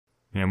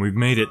And we've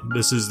made it.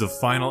 This is the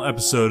final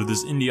episode of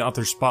this indie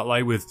author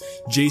spotlight with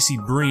J.C.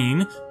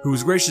 Breen, who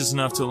was gracious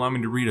enough to allow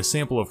me to read a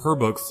sample of her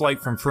book,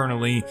 Flight from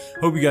Fernley.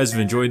 Hope you guys have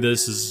enjoyed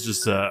this. This is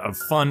just a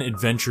fun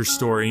adventure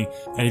story.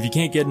 And if you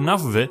can't get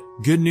enough of it,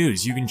 good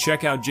news. You can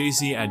check out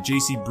JC at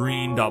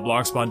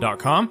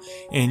jcbreen.blogspot.com,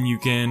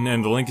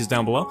 and the link is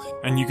down below.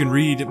 And you can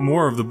read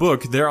more of the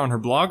book there on her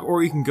blog,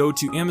 or you can go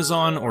to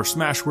Amazon or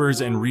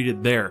Smashwords and read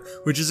it there,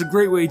 which is a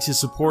great way to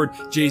support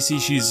JC.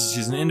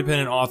 She's an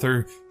independent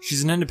author.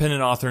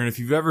 And if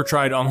you've ever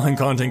tried online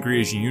content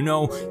creation, you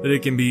know that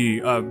it can be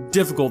a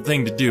difficult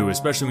thing to do,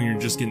 especially when you're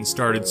just getting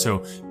started.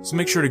 So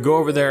make sure to go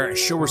over there,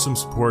 show her some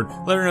support,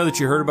 let her know that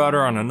you heard about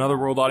her on Another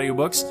World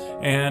Audiobooks,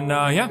 and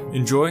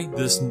enjoy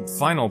this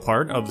final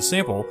part of the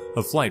sample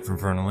of Flight from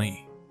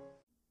Fernley.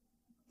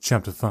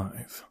 Chapter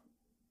 5.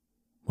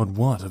 But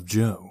what of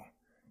Joe?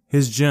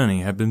 His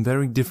journey had been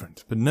very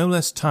different, but no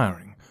less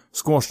tiring,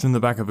 squashed in the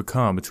back of a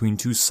car between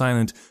two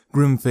silent,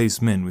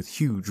 grim-faced men with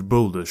huge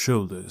boulder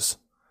shoulders.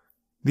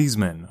 These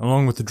men,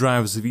 along with the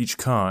drivers of each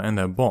car and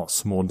their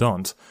boss,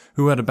 Mordaunt,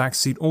 who had a back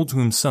seat all to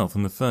himself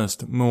in the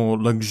first, more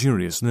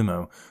luxurious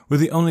limo, were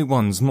the only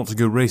ones not to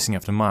go racing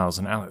after Miles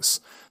and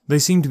Alice. They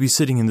seemed to be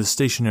sitting in the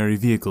stationary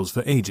vehicles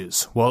for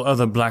ages, while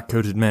other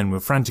black-coated men were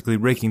frantically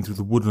raking through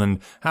the woodland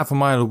half a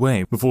mile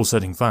away before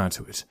setting fire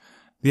to it.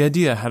 The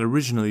idea had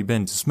originally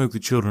been to smoke the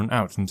children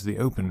out into the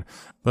open,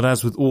 but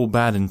as with all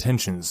bad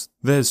intentions,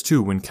 theirs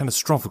too went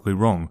catastrophically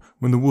wrong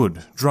when the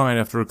wood, dried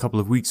after a couple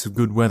of weeks of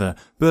good weather,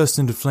 burst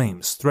into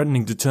flames,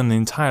 threatening to turn the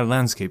entire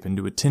landscape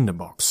into a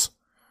tinderbox.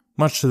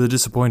 Much to the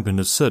disappointment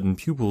of certain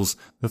pupils,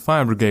 the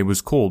fire brigade was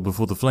called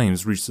before the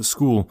flames reached the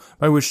school,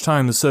 by which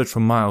time the search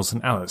for Miles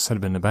and Alice had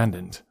been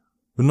abandoned.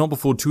 But not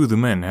before two of the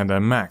men had their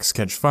Macs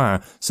catch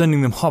fire,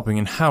 sending them hopping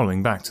and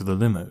howling back to the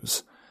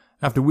limos.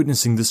 After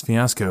witnessing this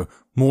fiasco,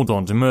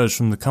 Mordaunt emerged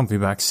from the comfy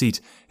back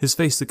seat, his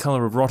face the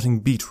color of rotting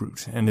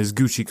beetroot and his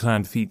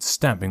Gucci-clad feet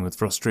stamping with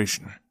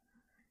frustration.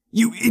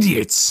 "You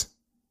idiots!"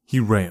 he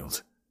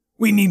railed.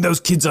 "We need those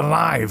kids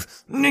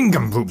alive!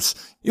 Nincompoops!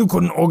 You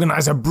couldn't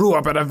organize a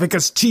brew-up at a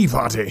vicar's tea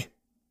party!"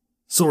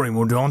 "Sorry,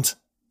 Mordaunt,"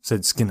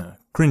 said Skinner,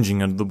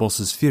 cringing under the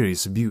boss's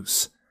furious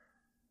abuse.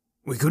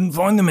 "We couldn't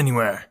find them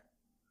anywhere."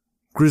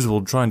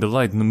 Griswold tried to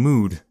lighten the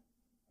mood.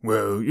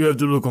 "Well, you have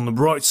to look on the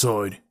bright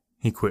side,"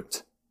 he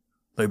quipped.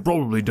 "They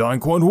probably died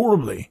quite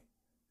horribly."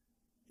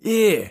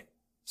 "Yeah,"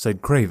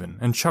 said Craven,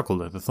 and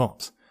chuckled at the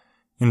thought.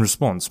 In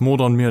response,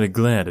 Mordaunt merely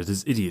glared at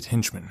his idiot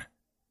henchman.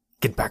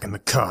 "Get back in the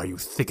car, you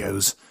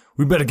thickos.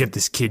 We better get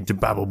this kid to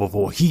Babel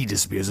before he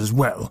disappears as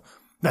well.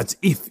 That's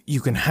if you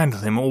can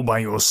handle him all by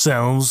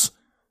yourselves,"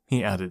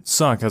 he added,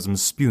 sarcasm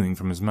spewing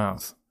from his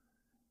mouth.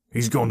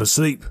 "He's gone to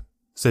sleep,"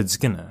 said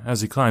Skinner, as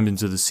he climbed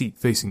into the seat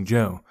facing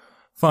Joe.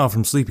 Far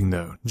from sleeping,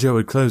 though, Joe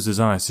had closed his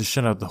eyes to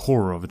shut out the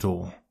horror of it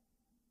all.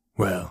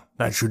 "Well,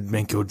 that should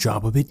make your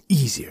job a bit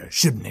easier,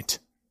 shouldn't it?"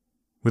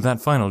 With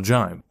that final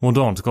jibe,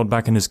 Mordaunt got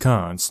back in his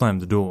car and slammed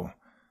the door.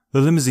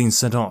 The limousine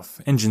set off,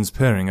 engines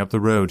purring up the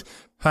road,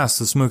 past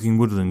the smoking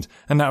woodland,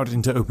 and out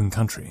into open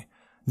country.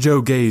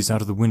 Joe gazed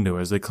out of the window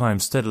as they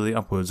climbed steadily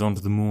upwards onto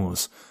the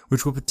moors,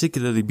 which were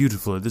particularly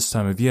beautiful at this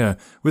time of year,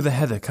 with the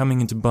heather coming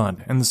into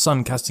bud and the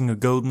sun casting a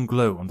golden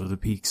glow onto the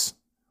peaks.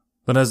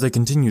 But as they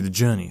continued the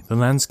journey, the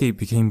landscape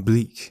became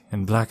bleak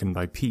and blackened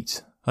by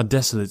peat, a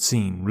desolate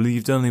scene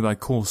relieved only by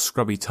coarse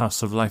scrubby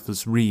tufts of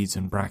lifeless reeds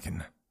and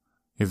bracken.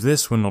 If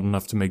this were not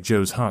enough to make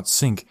Joe's heart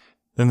sink,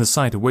 then the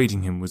sight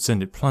awaiting him would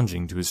send it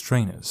plunging to his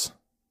trainers.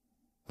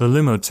 The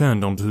limo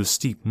turned onto a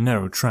steep,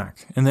 narrow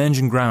track, and the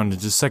engine ground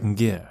into second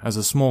gear as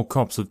a small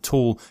copse of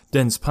tall,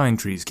 dense pine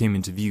trees came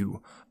into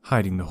view,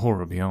 hiding the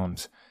horror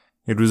beyond.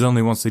 It was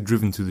only once they'd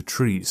driven through the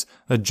trees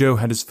that Joe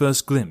had his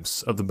first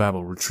glimpse of the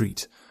Babel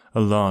retreat, a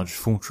large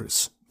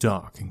fortress,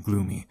 dark and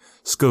gloomy,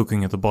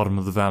 skulking at the bottom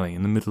of the valley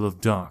in the middle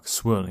of dark,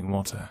 swirling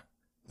water.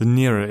 The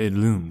nearer it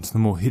loomed, the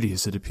more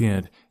hideous it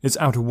appeared, its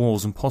outer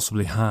walls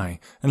impossibly high,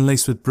 and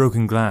laced with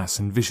broken glass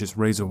and vicious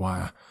razor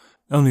wire.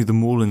 Only the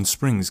moorland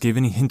springs gave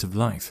any hint of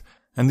life,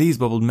 and these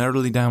bubbled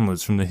merrily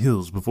downwards from the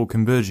hills before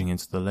converging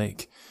into the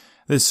lake.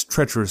 This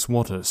treacherous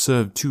water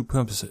served two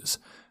purposes.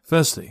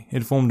 Firstly,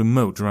 it formed a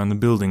moat around the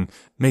building,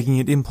 making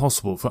it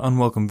impossible for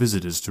unwelcome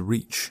visitors to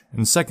reach,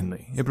 and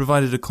secondly, it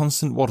provided a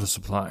constant water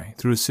supply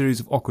through a series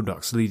of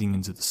aqueducts leading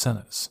into the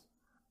cellars.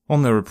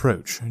 On their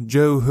approach,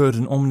 Joe heard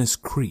an ominous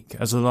creak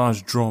as a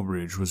large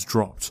drawbridge was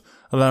dropped,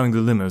 allowing the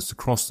limos to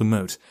cross the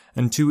moat,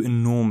 and two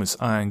enormous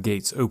iron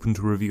gates opened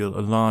to reveal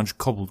a large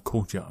cobbled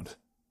courtyard.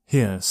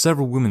 Here,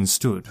 several women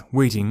stood,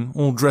 waiting,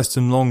 all dressed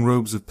in long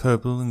robes of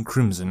purple and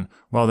crimson,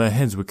 while their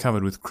heads were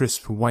covered with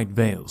crisp white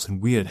veils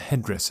and weird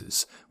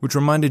headdresses, which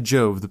reminded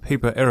Joe of the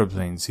paper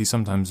aeroplanes he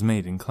sometimes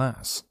made in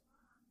class.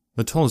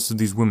 The tallest of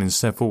these women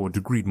stepped forward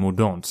to greet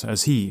Mordaunt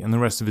as he and the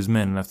rest of his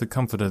men left the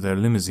comfort of their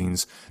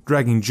limousines,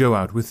 dragging Joe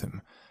out with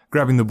him.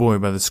 Grabbing the boy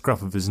by the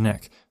scruff of his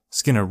neck,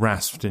 Skinner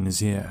rasped in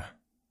his ear.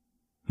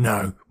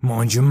 "No,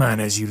 mind your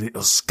manners, you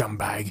little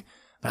scumbag.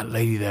 That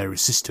lady there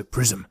is Sister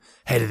Prism,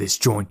 head of this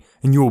joint,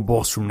 and your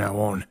boss from now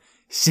on.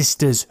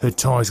 Sister's her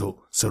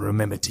title, so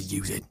remember to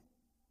use it."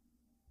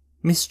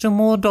 "Mr.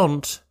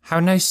 Mordaunt, how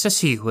nice to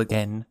see you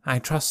again. I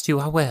trust you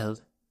are well,"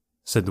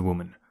 said the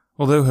woman.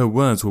 Although her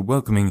words were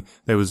welcoming,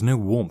 there was no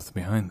warmth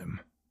behind them.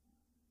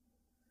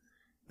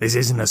 "This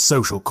isn't a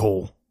social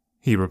call,"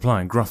 he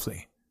replied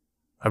gruffly.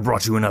 "I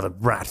brought you another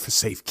brat for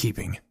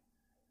safekeeping."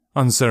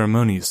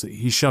 Unceremoniously,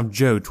 he shoved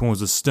Joe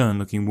towards a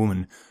stern-looking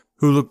woman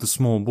who looked the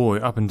small boy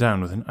up and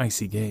down with an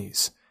icy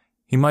gaze.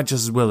 He might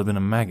just as well have been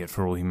a maggot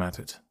for all he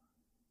mattered.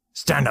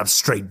 "Stand up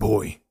straight,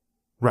 boy,"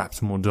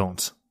 rapped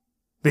Mordaunt.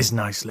 "This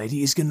nice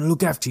lady is going to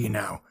look after you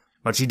now,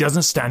 but she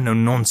doesn't stand no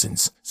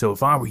nonsense, so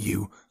if I were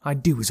you,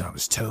 I'd do as I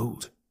was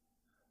told."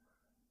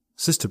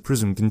 Sister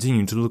Prism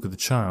continued to look at the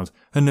child,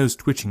 her nose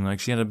twitching like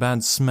she had a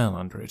bad smell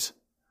under it.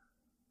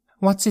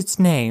 "What's its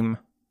name?"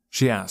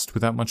 she asked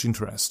without much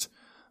interest.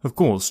 Of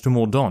course, to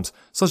Mordaunt,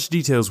 such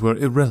details were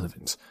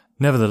irrelevant.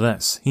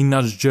 Nevertheless, he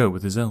nudged Joe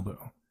with his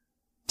elbow.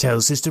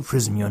 "Tell Sister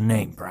Prism your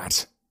name,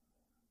 brat."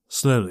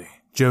 Slowly,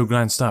 Joe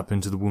glanced up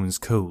into the woman's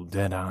cold,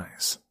 dead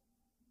eyes.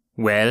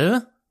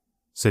 "Well?"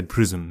 said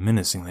Prism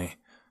menacingly.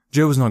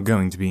 Joe was not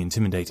going to be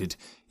intimidated.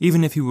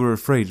 Even if he were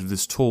afraid of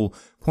this tall,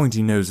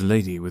 pointy-nosed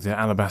lady with her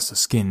alabaster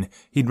skin,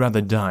 he'd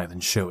rather die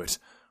than show it.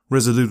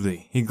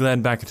 Resolutely, he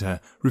glared back at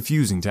her,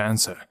 refusing to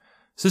answer.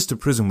 Sister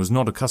Prism was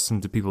not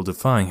accustomed to people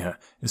defying her,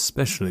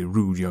 especially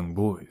rude young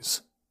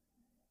boys.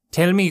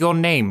 "Tell me your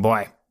name,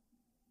 boy,"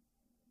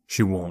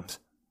 she warned.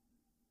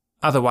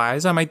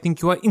 "Otherwise I might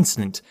think you are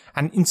insolent,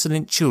 and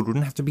insolent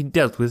children have to be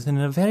dealt with in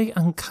a very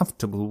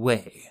uncomfortable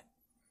way."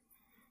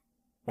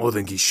 "I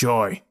think he's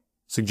shy,"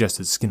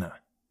 suggested Skinner.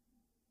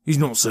 "He's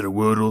not said a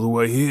word all the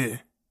way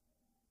here."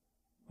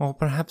 "Or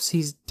perhaps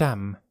he's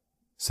dumb,"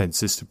 said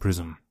Sister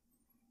Prism.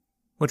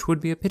 "Which would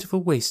be a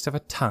pitiful waste of a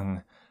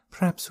tongue.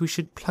 Perhaps we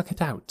should pluck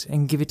it out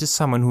and give it to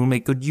someone who will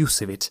make good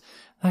use of it,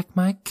 like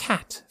my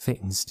cat, for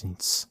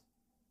instance."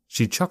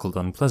 She chuckled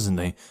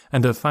unpleasantly,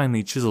 and her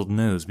finely chiseled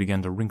nose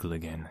began to wrinkle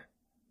again.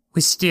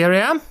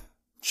 "Wisteria,"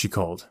 she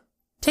called.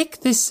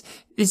 "take this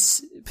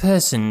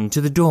person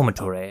to the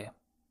dormitory."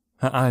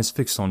 Her eyes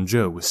fixed on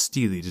Joe with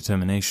steely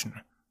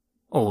determination.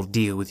 "I'll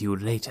deal with you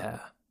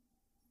later."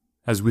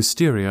 As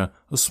Wisteria,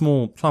 a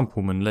small, plump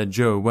woman, led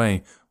Joe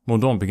away,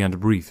 Mordaunt began to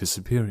brief his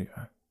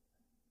superior.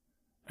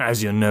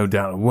 "As you're no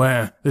doubt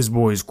aware, this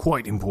boy is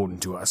quite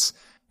important to us.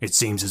 It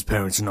seems his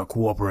parents are not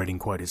cooperating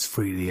quite as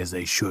freely as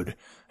they should,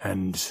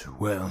 and,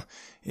 well,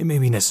 it may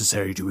be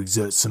necessary to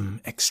exert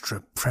some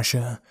extra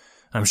pressure.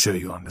 I'm sure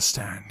you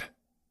understand."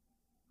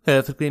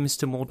 "Perfectly,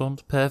 Mr.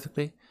 Mordaunt,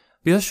 perfectly.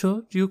 Be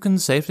assured you can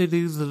safely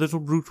leave the little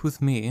brute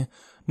with me.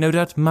 No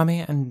doubt Mummy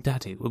and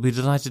Daddy will be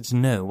delighted to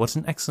know what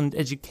an excellent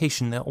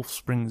education their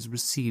offspring is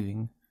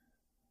receiving."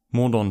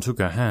 Mordaunt took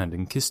her hand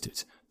and kissed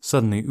it,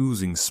 suddenly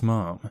oozing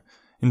smarm.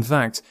 In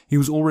fact, he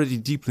was already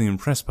deeply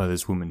impressed by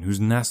this woman whose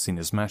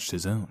nastiness matched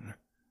his own.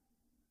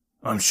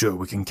 "I'm sure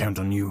we can count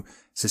on you,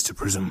 Sister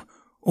Prism,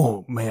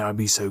 or may I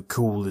be so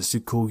cool as to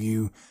call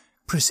you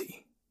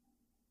Prissy?"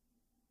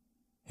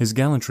 His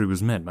gallantry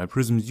was met by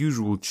Prism's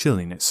usual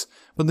chilliness,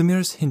 but the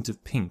merest hint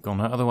of pink on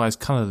her otherwise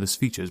colourless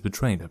features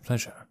betrayed her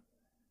pleasure.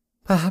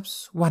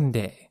 "Perhaps one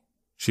day,"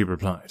 she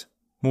replied.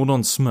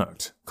 Mordaunt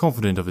smirked,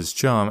 confident of his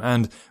charm,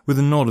 and, with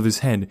a nod of his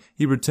head,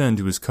 he returned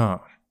to his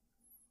car.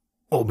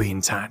 "I'll be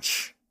in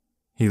touch,"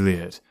 he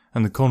leered,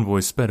 and the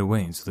convoy sped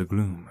away into the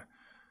gloom.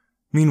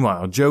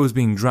 Meanwhile, Joe was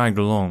being dragged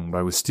along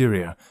by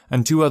Wisteria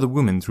and two other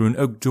women through an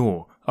oak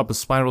door up a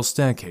spiral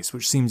staircase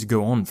which seemed to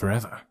go on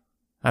forever.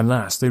 At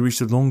last they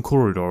reached a long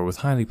corridor with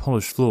highly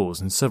polished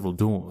floors and several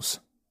doors.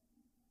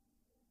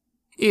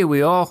 "Here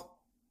we are,"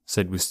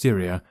 said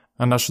Wisteria,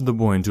 and ushered the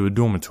boy into a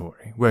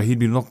dormitory where he'd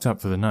be locked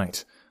up for the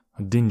night,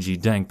 a dingy,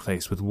 dank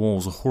place with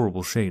walls a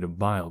horrible shade of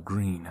bile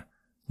green.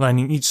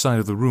 Lining each side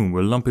of the room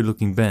were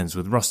lumpy-looking beds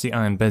with rusty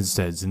iron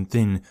bedsteads and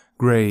thin,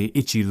 grey,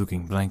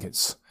 itchy-looking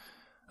blankets.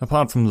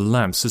 Apart from the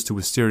lamp Sister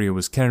Wisteria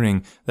was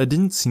carrying, there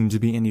didn't seem to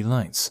be any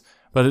lights,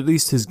 but at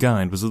least his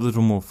guide was a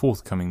little more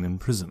forthcoming than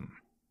Prism.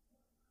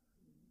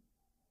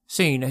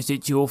 "Seeing as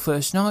it's your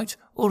first night,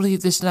 I'll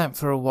leave this lamp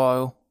for a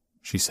while,"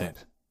 she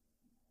said.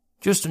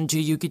 "Just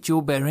until you get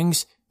your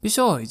bearings.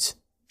 Besides,"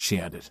 she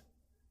added,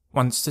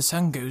 "once the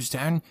sun goes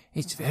down,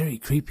 it's very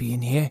creepy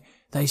in here.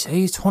 They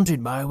say it's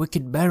haunted by a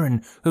wicked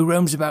baron who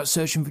roams about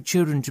searching for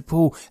children to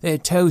pull their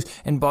toes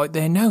and bite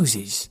their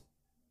noses."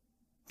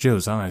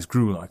 Joe's eyes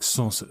grew like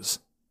saucers.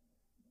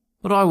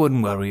 "But I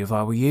wouldn't worry if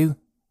I were you,"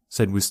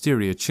 said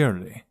Wisteria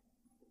cheerily.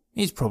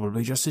 "It's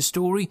probably just a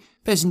story,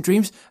 pleasant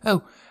dreams.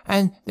 Oh,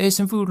 and there's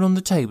some food on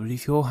the table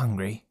if you're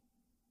hungry."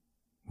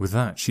 With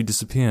that, she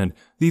disappeared,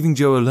 leaving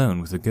Joe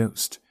alone with the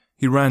ghost.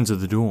 He ran to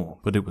the door,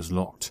 but it was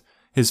locked.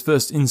 His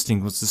first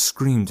instinct was to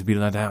scream to be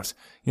let out,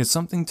 yet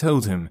something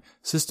told him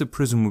Sister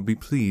Prism would be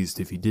pleased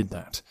if he did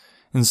that.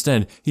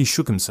 Instead, he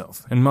shook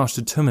himself and marched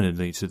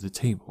determinedly to the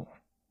table.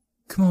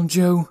 "Come on,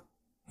 Joe,"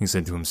 he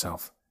said to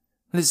himself.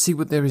 "Let's see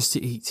what there is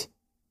to eat."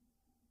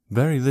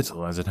 Very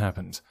little, as it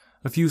happened.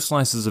 A few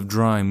slices of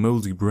dry,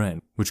 mouldy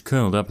bread, which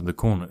curled up at the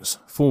corners,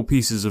 4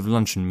 pieces of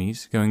luncheon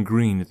meat, going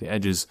green at the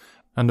edges,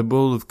 and a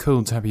bowl of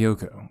cold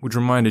tapioca, which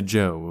reminded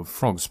Joe of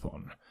frog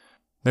spawn.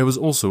 There was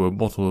also a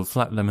bottle of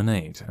flat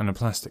lemonade and a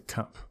plastic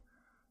cup.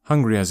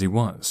 Hungry as he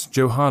was,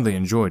 Joe hardly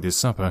enjoyed his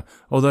supper,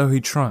 although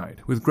he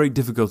tried, with great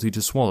difficulty,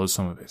 to swallow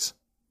some of it.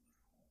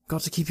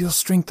 "Got to keep your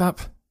strength up,"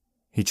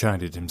 he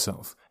chided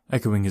himself,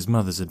 echoing his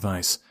mother's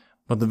advice,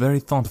 but the very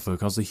thought of her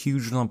caused a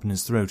huge lump in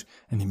his throat,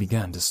 and he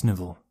began to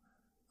snivel.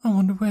 "I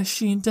wonder where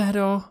she and Dad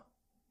are,"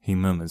 he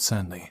murmured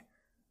sadly.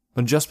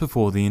 But just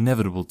before the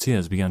inevitable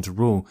tears began to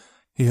roll,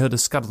 he heard a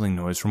scuttling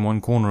noise from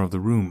one corner of the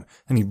room,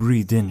 and he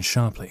breathed in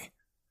sharply.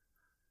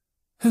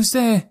 "Who's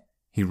there?"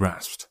 he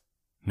rasped.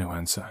 No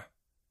answer.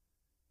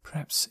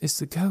 "Perhaps it's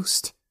the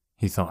ghost,"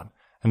 he thought,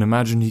 and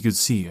imagined he could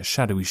see a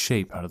shadowy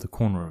shape out of the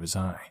corner of his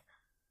eye.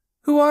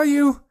 "Who are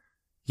you?"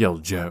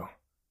 yelled Joe.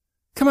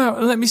 "Come out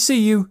and let me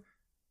see you."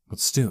 But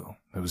still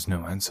there was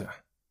no answer.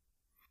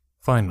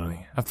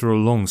 Finally, after a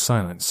long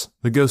silence,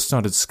 the ghost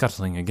started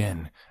scuttling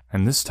again,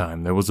 and this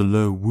time there was a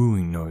low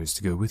wooing noise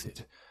to go with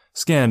it.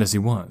 Scared as he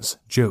was,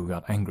 Joe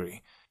got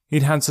angry.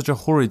 He'd had such a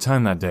horrid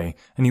time that day,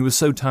 and he was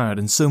so tired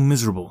and so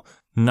miserable,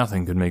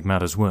 nothing could make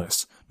matters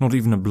worse, not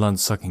even a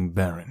blood-sucking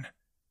baron.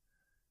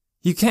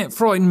 "You can't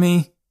frighten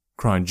me,"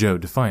 cried Joe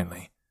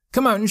defiantly.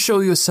 "Come out and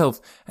show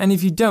yourself, and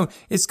if you don't,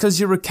 it's 'cause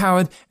you're a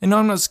coward, and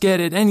I'm not scared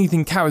at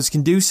anything cowards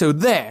can do, so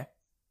there!"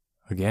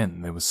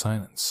 Again there was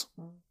silence.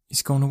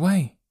 "He's gone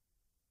away,"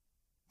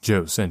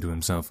 Joe said to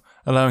himself,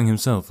 allowing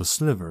himself a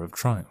sliver of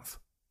triumph.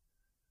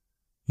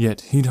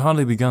 Yet he'd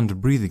hardly begun to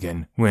breathe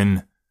again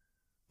when...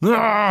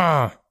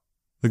 "Ah!"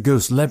 The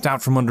ghost leapt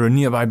out from under a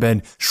nearby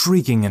bed,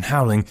 shrieking and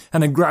howling,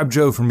 and had grabbed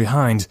Joe from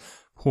behind.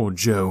 Poor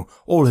Joe,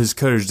 all his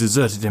courage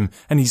deserted him,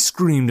 and he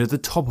screamed at the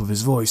top of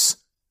his voice.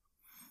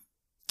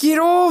 "Get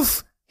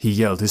off!" he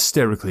yelled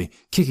hysterically,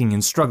 kicking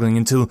and struggling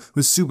until,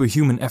 with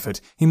superhuman effort,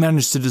 he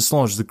managed to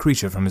dislodge the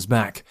creature from his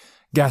back.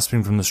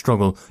 Gasping from the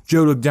struggle,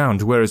 Joe looked down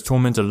to where his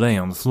tormentor lay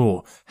on the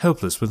floor,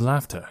 helpless with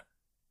laughter.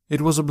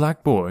 It was a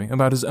black boy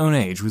about his own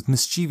age with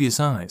mischievous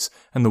eyes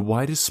and the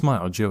widest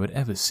smile Joe had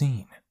ever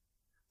seen.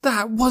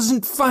 "That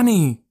wasn't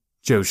funny!"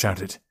 Joe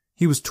shouted.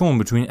 He was torn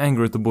between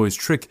anger at the boy's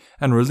trick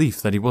and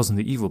relief that he wasn't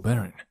the evil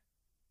baron.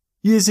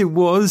 "Yes, it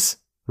was,"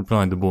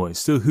 replied the boy,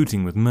 still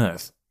hooting with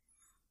mirth.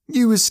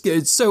 "You were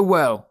scared so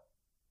well."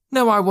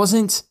 "No, I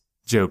wasn't,"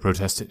 Joe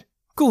protested.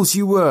 "Of course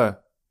you were,"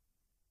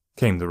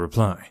 came the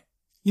reply.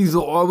 "You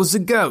thought I was a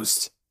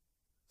ghost."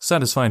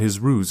 Satisfied his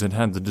ruse had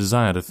had the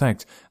desired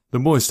effect, the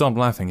boy stopped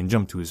laughing and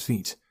jumped to his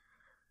feet.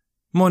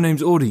 "My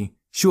name's Odie,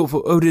 short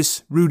for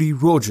Otis Rudy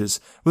Rogers,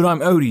 but I'm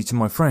Odie to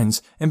my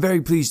friends, and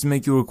very pleased to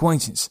make your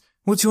acquaintance.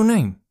 What's your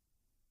name?"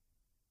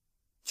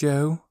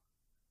 "Joe."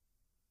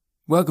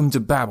 "Welcome to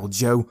Babel,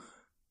 Joe.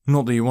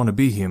 Not that you want to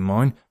be here,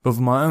 mind, but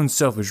for my own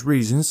selfish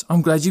reasons,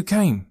 I'm glad you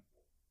came,"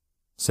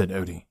 said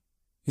Odie.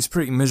 "It's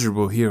pretty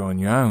miserable here on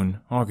your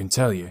own, I can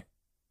tell you."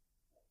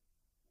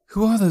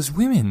 "Who are those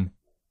women?"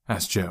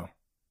 asked Joe.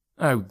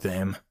 "Oh,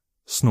 them,"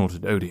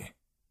 snorted Odie.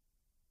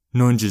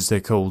 "Nunges,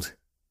 they're called.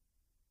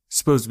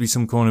 Supposed to be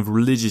some kind of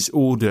religious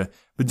order,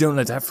 but don't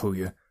let that fool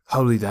you.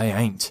 Holy they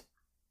ain't."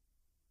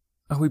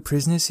 "Are we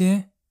prisoners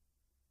here?"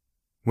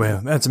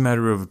 "Well, that's a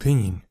matter of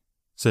opinion,"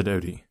 said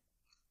Odie.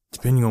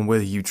 "Depending on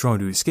whether you try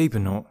to escape or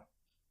not."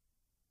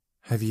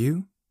 "Have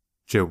you?"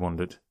 Joe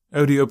wondered.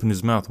 Odie opened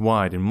his mouth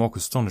wide in mock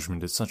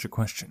astonishment at such a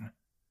question.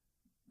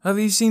 "Have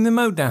you seen the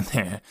moat down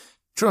there?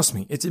 Trust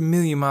me, it's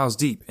 1,000,000 miles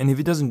deep, and if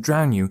it doesn't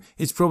drown you,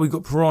 it's probably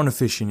got piranha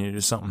fish in it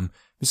or something.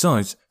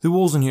 Besides, the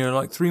walls in here are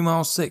like 3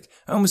 miles thick,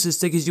 almost as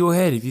thick as your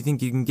head if you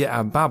think you can get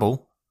out of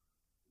Babel."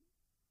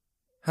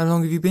 "How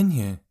long have you been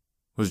here?"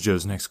 was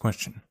Joe's next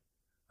question.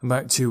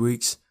 "About 2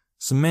 weeks.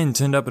 Some men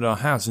turned up at our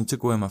house and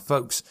took away my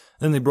folks.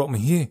 Then they brought me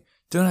here.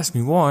 Don't ask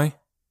me why."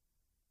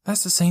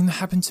 "That's the same that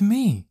happened to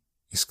me,"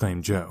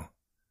 exclaimed Joe.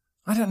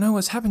 "I don't know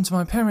what's happened to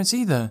my parents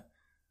either."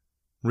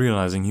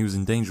 Realizing he was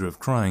in danger of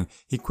crying,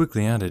 he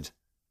quickly added,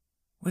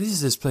 "What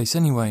is this place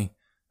anyway?"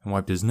 and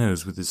wiped his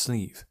nose with his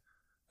sleeve.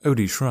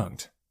 Odie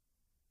shrugged.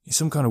 "It's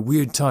some kind of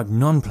weird type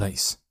nun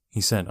place,"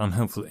 he said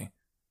unhelpfully.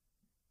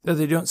 "Though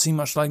they don't seem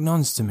much like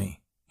nuns to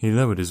me." He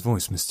lowered his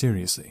voice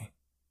mysteriously.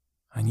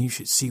 "And you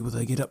should see what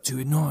they get up to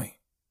at night."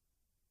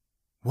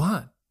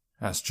 "What?"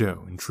 asked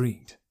Joe,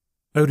 intrigued.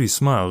 Odie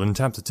smiled and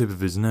tapped the tip of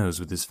his nose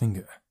with his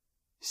finger.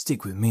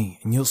 "Stick with me,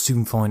 and you'll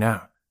soon find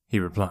out," he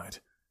replied.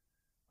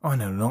 "I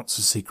know lots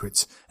of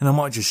secrets, and I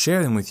might just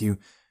share them with you,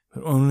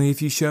 but only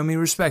if you show me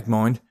respect,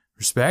 mind.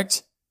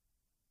 Respect?"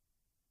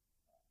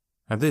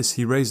 At this,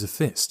 he raised a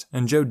fist,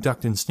 and Joe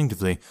ducked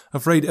instinctively,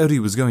 afraid Odie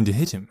was going to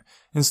hit him.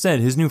 Instead,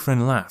 his new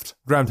friend laughed,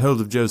 grabbed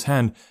hold of Joe's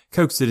hand,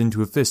 coaxed it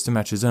into a fist to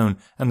match his own,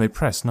 and they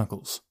pressed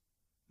knuckles.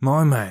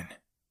 "My man,"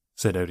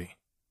 said Odie.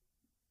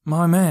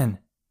 "My man,"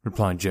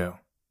 replied Joe.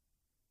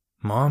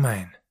 "My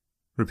man,"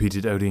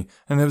 repeated Odie,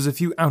 and there was a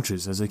few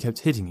ouches as they kept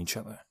hitting each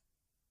other.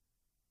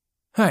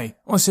 "Hey,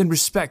 I said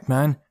respect,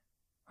 man,"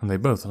 and they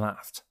both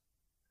laughed.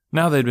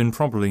 Now they'd been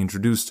properly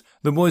introduced,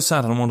 the boy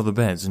sat on one of the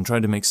beds and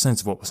tried to make sense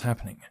of what was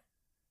happening.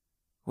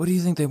 "What do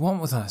you think they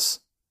want with us?"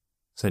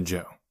 said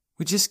Joe.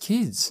 "We're just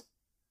kids."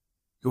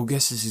 "Your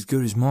guess is as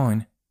good as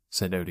mine,"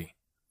 said Odie.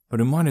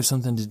 "But it might have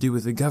something to do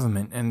with the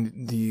government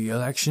and the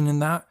election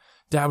and that.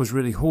 Dad was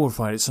really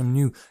horrified at some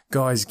new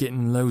guys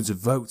getting loads of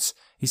votes.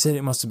 He said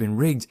it must have been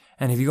rigged,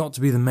 and if he got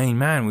to be the main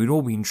man, we'd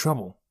all be in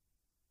trouble.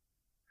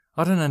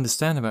 I don't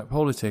understand about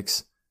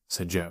politics,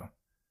 said Joe.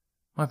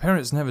 My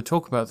parents never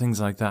talk about things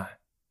like that.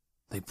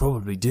 They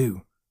probably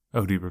do,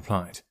 Odie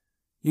replied.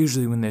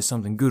 Usually when there's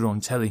something good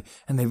on telly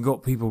and they've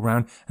got people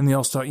round and they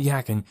all start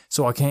yakking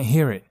so I can't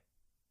hear it.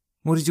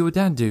 What did your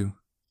dad do?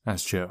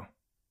 Asked Joe.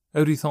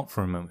 Odie thought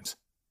for a moment.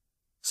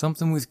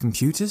 Something with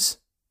computers?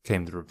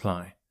 Came the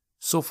reply.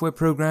 Software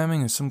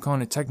programming or some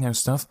kind of techno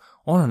stuff.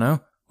 I don't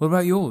know. What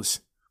about yours?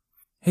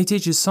 He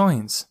teaches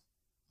science,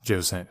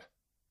 Joe said.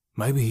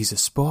 Maybe he's a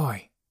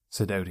spy,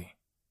 said Odie.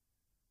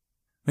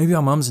 Maybe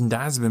our mums and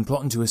dads have been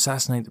plotting to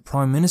assassinate the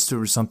Prime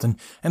Minister or something,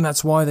 and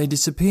that's why they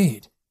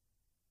disappeared.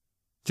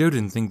 Joe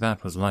didn't think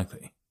that was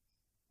likely.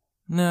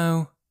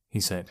 No, he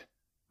said.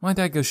 My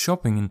dad goes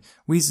shopping and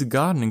weeds the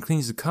garden and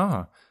cleans the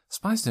car.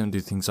 Spies don't do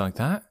things like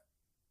that.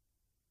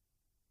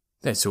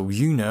 That's all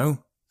you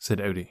know, said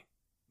Odie.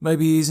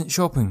 Maybe he isn't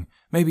shopping.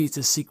 Maybe it's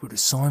a secret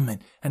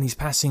assignment, and he's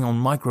passing on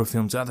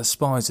microfilm to other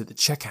spies at the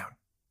checkout.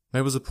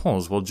 There was a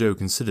pause while Joe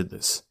considered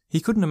this. He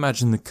couldn't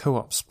imagine the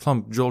co-op's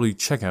plump, jolly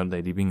checkout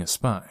lady being a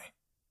spy.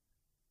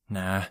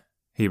 Nah,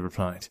 he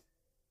replied.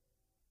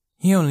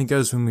 He only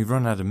goes when we've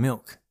run out of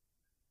milk.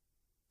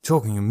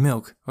 Talking of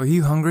milk, are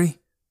you hungry?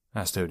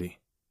 Asked Odie.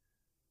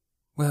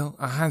 Well,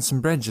 I had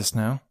some bread just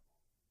now.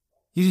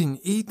 You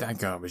didn't eat that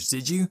garbage,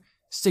 did you?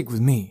 Stick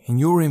with me, and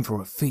you're in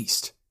for a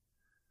feast.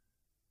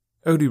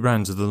 Odie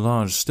ran to the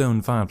large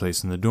stone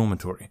fireplace in the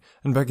dormitory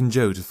and beckoned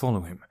Joe to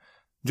follow him.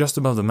 Just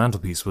above the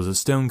mantelpiece was a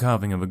stone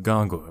carving of a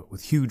gargoyle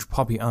with huge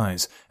poppy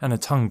eyes and a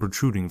tongue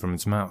protruding from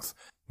its mouth,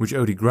 which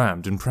Odie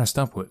grabbed and pressed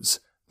upwards.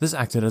 This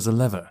acted as a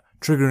lever,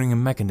 triggering a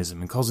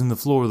mechanism and causing the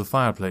floor of the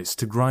fireplace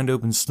to grind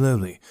open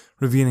slowly,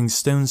 revealing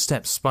stone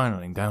steps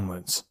spiraling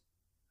downwards.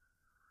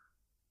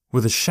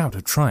 With a shout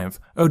of triumph,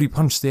 Odie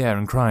punched the air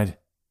and cried,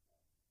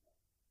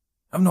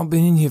 I've not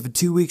been in here for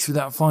 2 weeks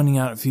without finding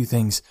out a few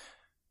things.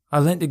 I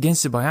leant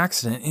against it by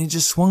accident and it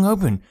just swung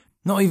open.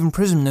 Not even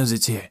Prism knows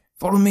it's here.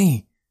 Follow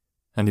me.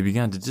 And he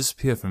began to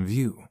disappear from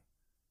view.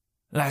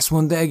 Last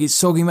one there gets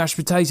soggy mashed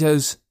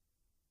potatoes.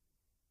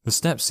 The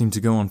steps seemed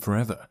to go on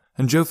forever,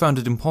 and Joe found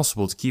it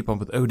impossible to keep up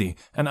with Odie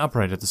and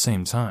upright at the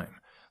same time.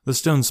 The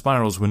stone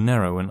spirals were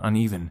narrow and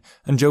uneven,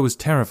 and Joe was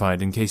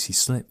terrified in case he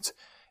slipped.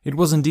 It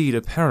was indeed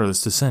a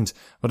perilous descent,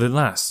 but at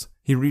last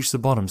he reached the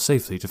bottom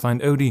safely to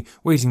find Odie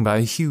waiting by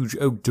a huge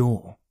oak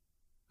door.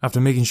 After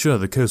making sure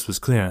the coast was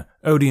clear,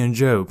 Odie and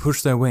Joe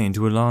pushed their way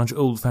into a large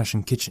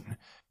old-fashioned kitchen.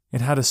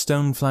 It had a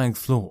stone-flagged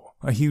floor,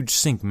 a huge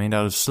sink made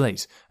out of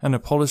slate, and a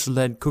polished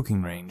lead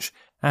cooking range,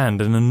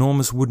 and an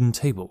enormous wooden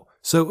table,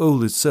 so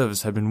old its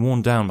surface had been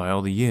worn down by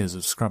all the years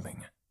of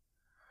scrubbing.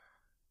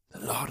 The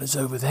larder's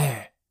over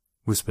there,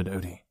 whispered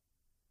Odie.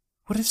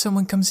 What if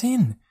someone comes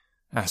in?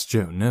 Asked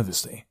Joe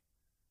nervously.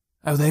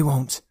 Oh, they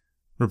won't,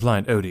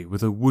 replied Odie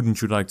with a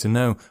wouldn't you like to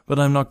know, but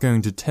I'm not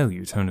going to tell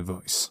you tone of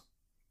voice.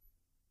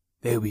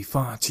 They'll be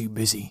far too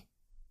busy.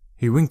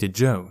 He winked at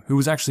Joe, who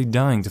was actually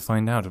dying to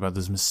find out about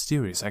this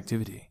mysterious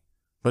activity,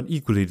 but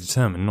equally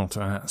determined not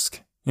to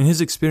ask. In his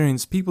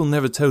experience, people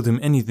never told him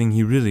anything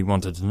he really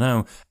wanted to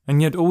know,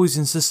 and yet always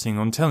insisting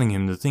on telling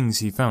him the things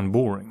he found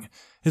boring.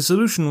 His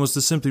solution was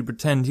to simply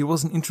pretend he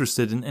wasn't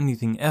interested in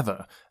anything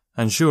ever,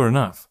 and sure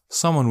enough,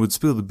 someone would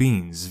spill the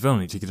beans if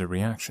only to get a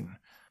reaction.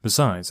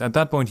 Besides, at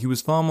that point he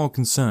was far more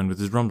concerned with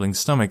his rumbling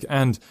stomach,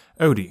 and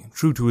Odie,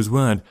 true to his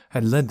word,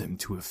 had led them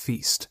to a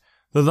feast.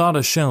 The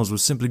larder shelves were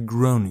simply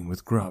groaning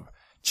with grub,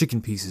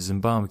 chicken pieces and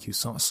barbecue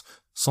sauce,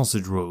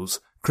 sausage rolls,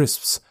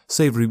 crisps,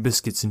 savory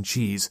biscuits and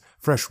cheese,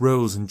 fresh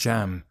rolls and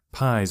jam,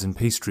 pies and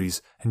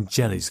pastries, and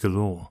jellies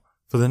galore.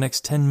 For the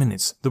next 10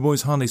 minutes, the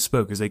boys hardly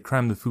spoke as they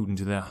crammed the food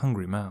into their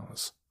hungry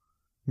mouths.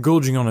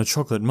 Gorging on a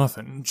chocolate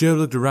muffin, Joe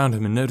looked around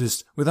him and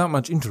noticed, without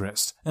much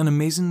interest, an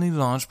amazingly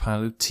large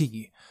pile of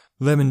tea.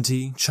 Lemon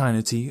tea,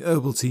 china tea,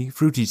 herbal tea,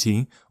 fruity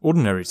tea,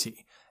 ordinary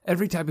tea.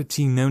 Every type of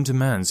tea known to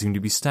man seemed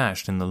to be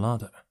stashed in the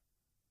larder.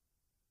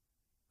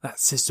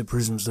 That's Sister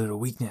Prism's little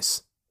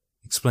weakness,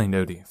 explained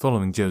Odie,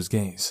 following Joe's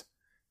gaze.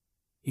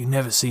 You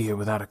never see her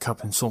without a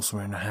cup and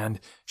saucer in her hand.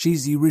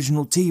 She's the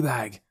original tea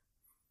bag.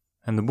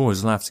 And the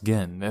boys laughed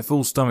again, their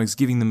full stomachs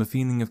giving them a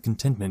feeling of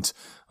contentment,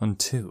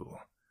 until,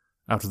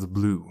 out of the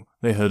blue,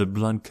 they heard a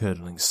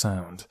blood-curdling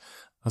sound.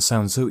 A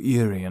sound so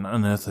eerie and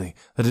unearthly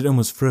that it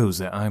almost froze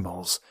their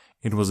eyeballs.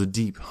 It was a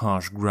deep,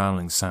 harsh,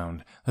 growling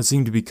sound that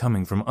seemed to be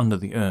coming from under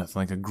the earth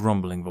like a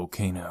grumbling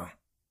volcano.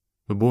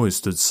 The boys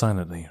stood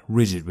silently,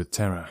 rigid with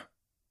terror.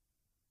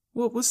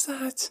 What was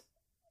that?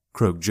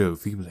 Croaked Joe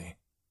feebly.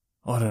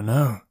 I don't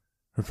know,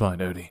 replied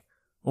Odie.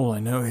 All I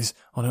know is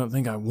I don't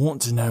think I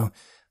want to know,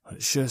 but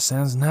it sure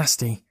sounds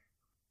nasty.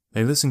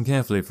 They listened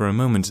carefully for a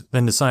moment,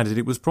 then decided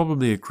it was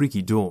probably a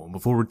creaky door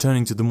before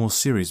returning to the more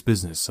serious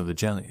business of the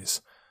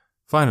jellies.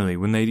 Finally,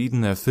 when they'd eaten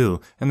their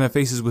fill and their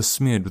faces were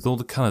smeared with all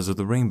the colors of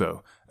the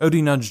rainbow,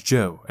 Odie nudged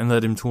Joe and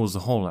led him towards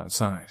the hall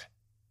outside.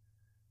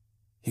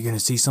 You're going to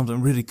see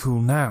something really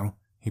cool now,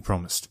 he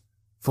promised.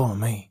 Follow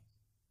me.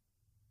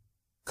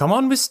 Come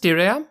on,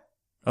 Wisteria,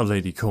 a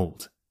lady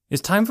called.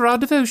 It's time for our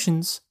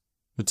devotions.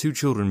 The two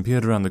children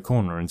peered around the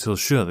corner until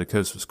sure the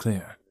coast was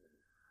clear.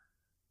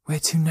 Where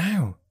to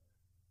now?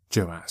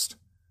 Joe asked.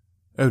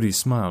 Odie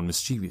smiled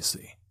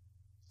mischievously.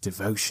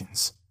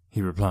 Devotions,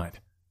 he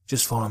replied.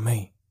 Just follow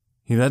me.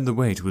 He led the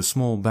way to a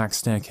small back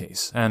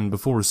staircase and,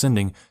 before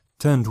ascending,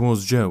 turned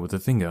towards Joe with a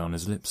finger on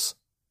his lips.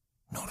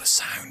 Not a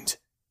sound,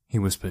 he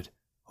whispered,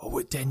 or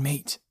we're dead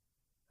meat.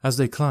 As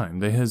they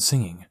climbed, they heard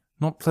singing,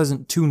 not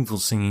pleasant, tuneful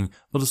singing,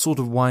 but a sort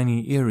of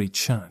whiny, eerie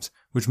chant,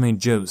 which made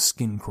Joe's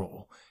skin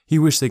crawl. He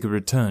wished they could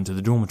return to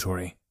the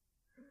dormitory.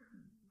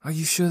 Are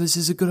you sure this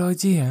is a good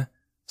idea?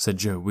 Said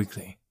Joe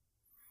weakly.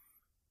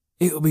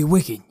 It'll be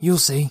wicked, you'll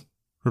see,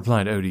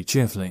 replied Odie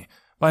cheerfully.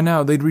 By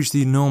now they'd reached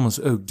the enormous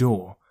oak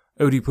door.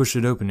 Odie pushed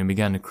it open and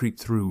began to creep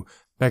through,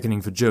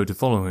 beckoning for Joe to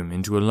follow him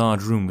into a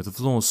large room with a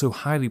floor so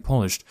highly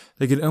polished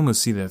they could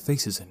almost see their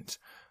faces in it.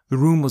 The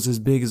room was as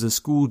big as a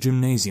school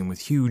gymnasium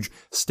with huge,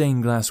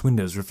 stained glass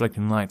windows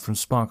reflecting light from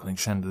sparkling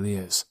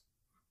chandeliers.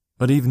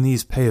 But even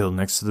these paled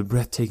next to the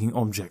breathtaking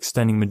object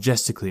standing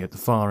majestically at the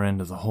far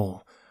end of the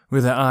hall.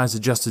 With their eyes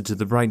adjusted to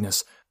the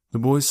brightness, the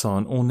boys saw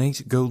an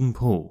ornate golden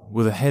pool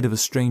with a head of a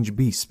strange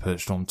beast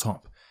perched on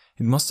top.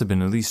 It must have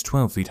been at least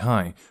 12 feet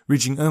high,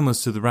 reaching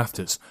almost to the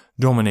rafters,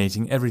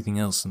 dominating everything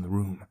else in the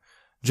room.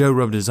 Joe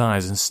rubbed his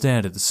eyes and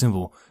stared at the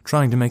symbol,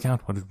 trying to make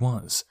out what it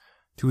was.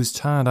 To his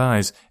tired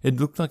eyes, it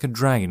looked like a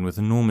dragon with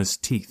enormous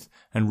teeth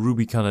and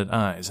ruby-colored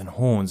eyes and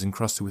horns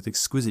encrusted with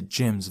exquisite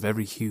gems of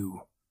every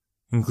hue,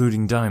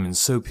 including diamonds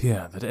so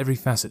pure that every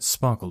facet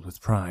sparkled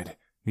with pride.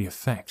 The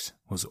effect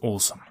was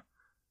awesome.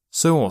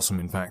 So awesome,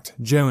 in fact,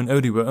 Joe and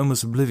Odie were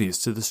almost oblivious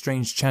to the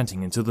strange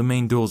chanting until the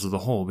main doors of the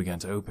hall began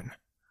to open.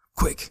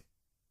 Quick,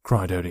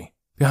 cried Odie.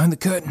 Behind the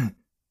curtain.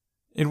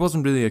 It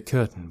wasn't really a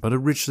curtain, but a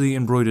richly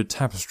embroidered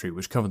tapestry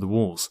which covered the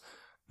walls.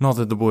 Not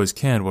that the boys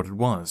cared what it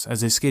was, as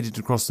they skated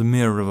across the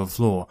mirror of a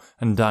floor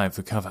and dived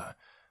for cover.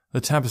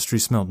 The tapestry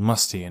smelled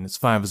musty, and its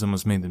fibers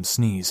almost made them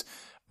sneeze,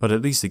 but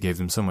at least it gave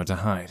them somewhere to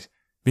hide.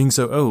 Being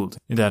so old,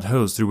 it had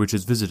holes through which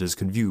its visitors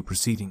could view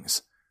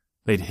proceedings.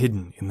 They'd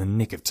hidden in the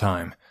nick of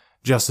time.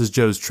 Just as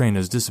Joe's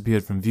trainers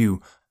disappeared from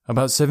view,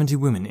 about 70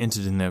 women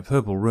entered in their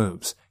purple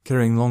robes,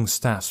 carrying long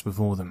staffs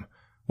before them.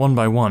 One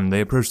by one,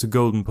 they approached the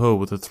golden pole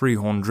with the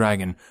 3-horned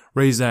dragon,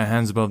 raised their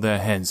hands above their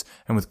heads,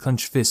 and with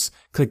clenched fists,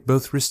 clicked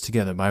both wrists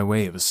together by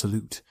way of a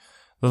salute.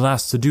 The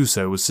last to do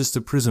so was Sister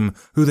Prism,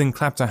 who then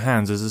clapped her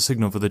hands as a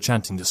signal for the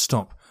chanting to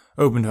stop,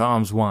 opened her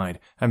arms wide,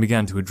 and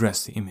began to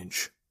address the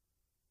image.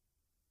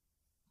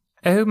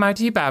 O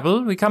mighty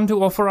Babel, we come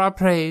to offer our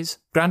praise.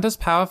 Grant us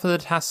power for the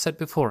task set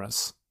before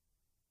us.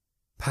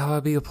 Power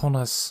be upon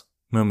us,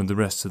 murmured the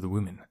rest of the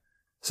women.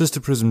 Sister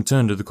Prism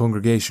turned to the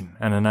congregation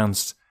and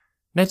announced,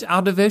 Let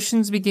our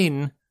devotions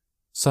begin.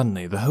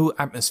 Suddenly, the whole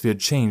atmosphere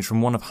changed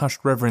from one of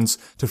hushed reverence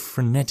to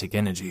frenetic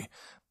energy.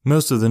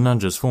 Most of the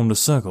nungas formed a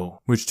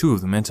circle, which 2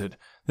 of them entered.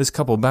 This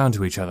couple bowed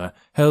to each other,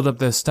 held up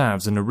their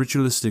staves in a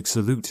ritualistic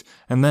salute,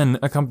 and then,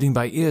 accompanied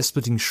by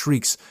ear-splitting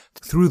shrieks,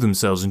 threw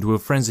themselves into a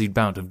frenzied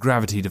bout of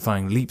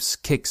gravity-defying leaps,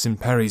 kicks, and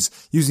parries,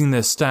 using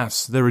their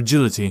staffs, their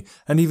agility,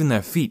 and even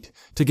their feet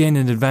to gain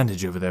an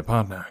advantage over their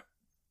partner.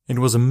 It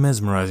was a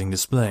mesmerizing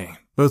display,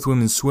 both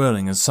women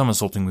swirling and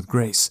somersaulting with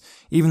grace.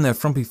 Even their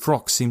frumpy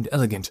frocks seemed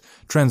elegant,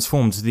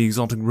 transformed to the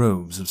exotic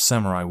robes of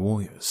samurai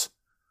warriors.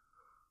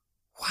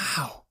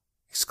 Wow,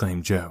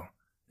 exclaimed Joe.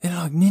 They're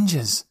like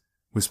ninjas,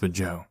 whispered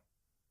Joe.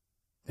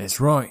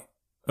 That's right,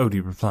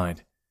 Odie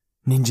replied.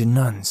 Ninja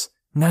nuns,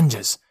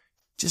 nunjas.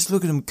 Just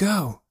look at them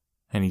go.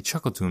 And he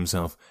chuckled to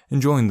himself,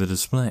 enjoying the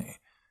display.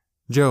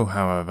 Joe,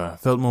 however,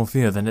 felt more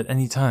fear than at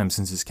any time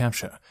since his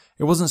capture.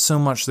 It wasn't so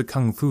much the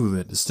kung fu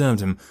that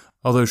disturbed him,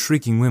 although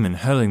shrieking women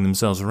hurling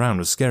themselves around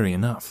was scary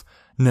enough.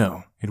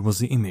 No, it was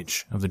the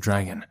image of the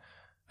dragon.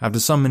 After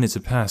some minutes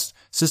had passed,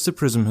 Sister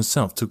Prism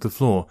herself took the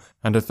floor,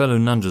 and her fellow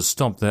nungas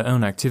stopped their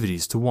own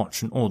activities to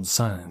watch in awed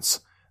silence.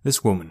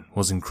 This woman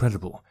was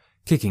incredible,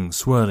 kicking,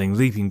 swirling,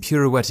 leaping,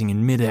 pirouetting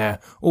in mid-air,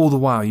 all the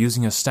while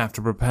using her staff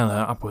to propel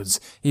her upwards,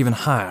 even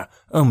higher,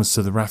 almost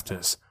to the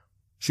rafters.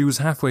 She was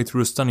halfway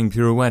through a stunning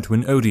pirouette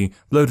when Odie,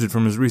 bloated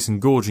from his recent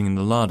gorging in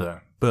the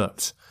larder,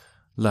 burped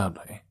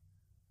loudly.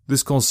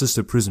 This caused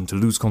Sister Prism to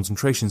lose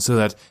concentration so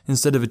that,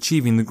 instead of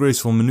achieving the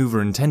graceful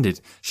maneuver intended,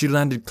 she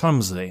landed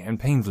clumsily and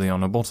painfully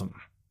on her bottom.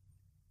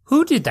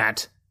 Who did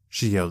that?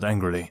 She yelled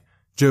angrily.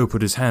 Joe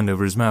put his hand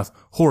over his mouth,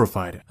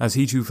 horrified, as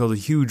he too felt a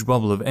huge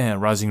bubble of air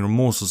rising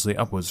remorselessly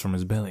upwards from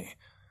his belly.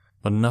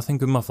 But nothing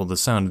could muffle the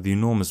sound of the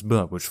enormous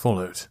burp which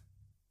followed.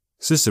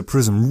 Sister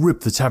Prism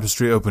ripped the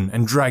tapestry open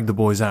and dragged the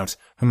boys out,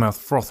 her mouth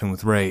frothing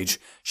with rage.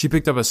 She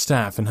picked up her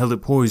staff and held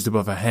it poised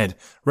above her head,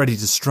 ready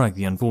to strike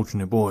the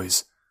unfortunate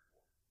boys.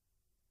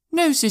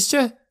 No,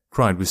 sister,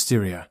 cried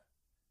Wisteria.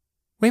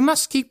 We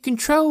must keep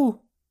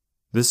control.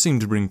 This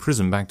seemed to bring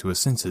Prism back to her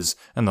senses,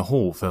 and the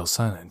hall fell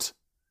silent.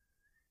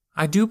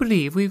 I do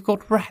believe we've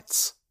got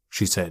rats,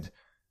 she said.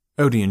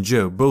 Odie and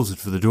Joe bolted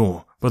for the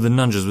door, but the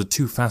nungas were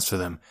too fast for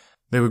them.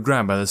 They were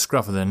grabbed by the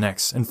scruff of their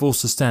necks and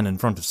forced to stand in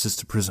front of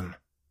Sister Prism.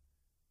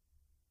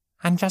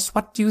 And just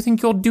what do you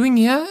think you're doing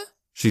here?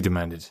 She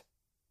demanded.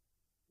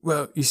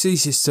 Well, you see,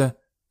 sister,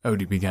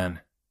 Odie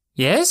began.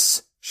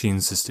 Yes? She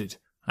insisted.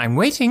 I'm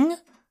waiting.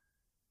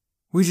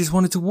 We just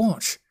wanted to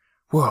watch.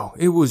 Whoa,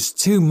 it was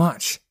too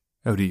much,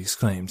 Odie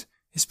exclaimed.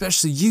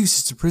 Especially you,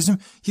 Sister Prism.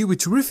 You were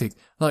terrific,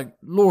 like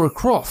Laura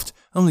Croft,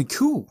 only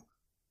cool.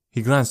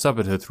 He glanced up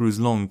at her through his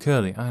long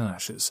curly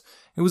eyelashes.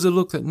 It was a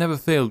look that never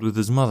failed with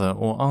his mother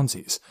or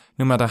aunties,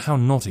 no matter how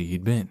naughty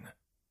he'd been.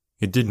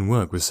 It didn't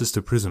work with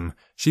Sister Prism.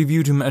 She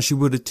viewed him as she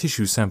would a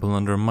tissue sample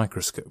under a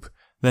microscope.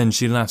 Then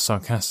she laughed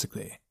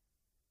sarcastically.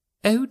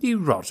 Odie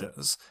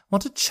Rogers,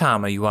 what a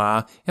charmer you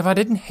are. If I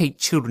didn't hate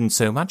children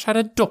so much, I'd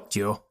adopt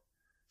you.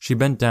 She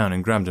bent down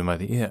and grabbed him by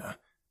the ear.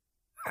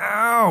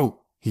 Ow!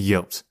 He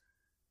yelped.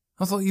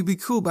 I thought you'd be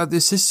cool about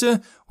this,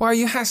 sister. Why are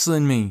you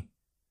hassling me?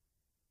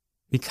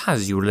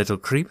 Because, you little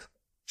creep,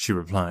 she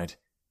replied.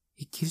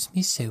 It gives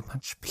me so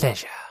much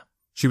pleasure.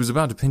 She was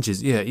about to pinch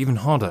his ear even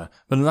harder,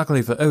 but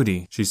luckily for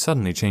Odie, she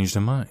suddenly changed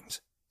her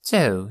mind.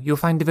 So, you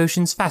find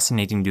devotions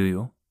fascinating, do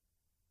you?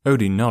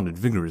 Odie nodded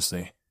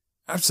vigorously.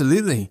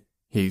 Absolutely,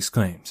 he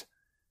exclaimed.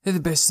 They're the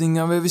best thing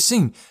I've ever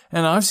seen,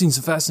 and I've seen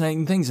some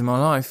fascinating things in my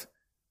life.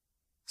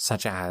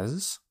 Such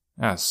as?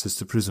 Asked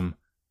Sister Prism.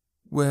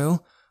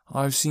 Well,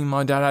 I've seen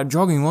my dad out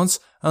jogging once,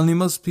 only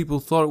most people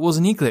thought it was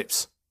an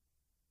eclipse.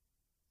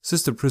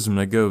 Sister Prism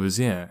let go of his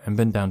ear and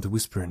bent down to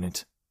whisper in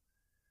it.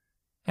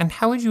 And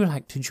how would you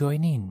like to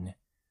join in?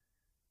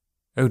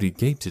 Odie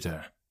gaped at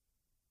her.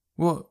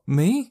 What,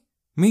 me?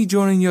 Me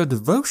joining your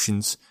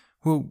devotions?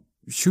 Well,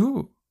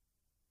 sure.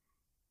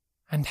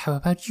 And how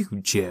about you,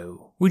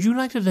 Joe? Would you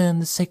like to learn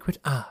the sacred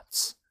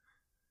arts?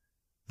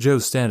 Joe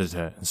stared at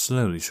her and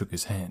slowly shook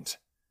his head.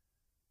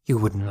 You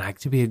wouldn't like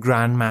to be a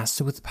Grand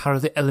Master with the power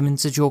of the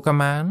elements at your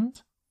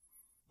command?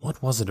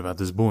 What was it about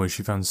this boy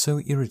she found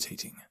so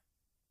irritating?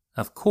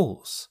 Of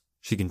course,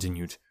 she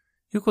continued.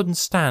 You couldn't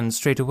stand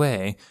straight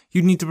away.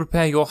 You'd need to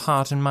prepare your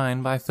heart and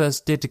mind by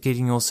first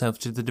dedicating yourself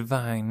to the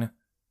divine.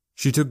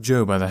 She took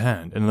Joe by the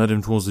hand and led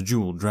him towards the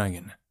jeweled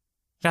dragon.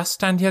 Just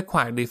stand here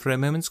quietly for a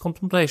moment's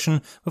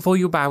contemplation before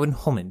you bow in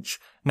homage.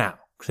 Now,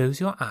 close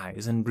your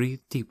eyes and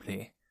breathe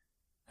deeply.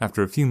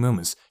 After a few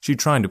moments, she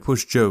tried to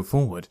push Joe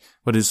forward,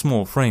 but his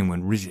small frame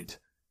went rigid.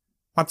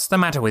 What's the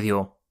matter with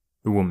you?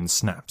 The woman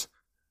snapped.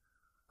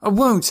 I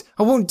won't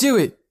do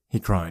it, he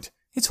cried.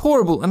 It's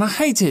horrible and I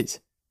hate it.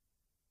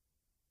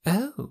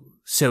 Oh,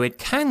 so it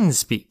can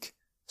speak,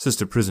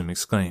 Sister Prism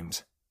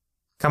exclaimed.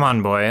 Come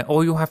on, boy,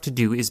 all you have to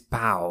do is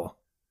bow.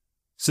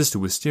 Sister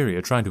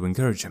Wisteria tried to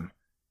encourage him.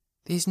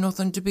 There's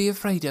nothing to be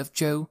afraid of,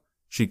 Joe,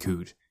 she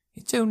cooed.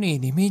 It's only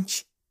an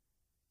image.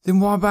 Then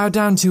why bow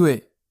down to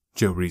it?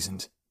 Joe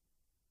reasoned.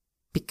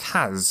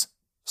 Because,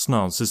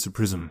 snarled Sister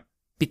Prism.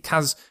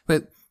 Because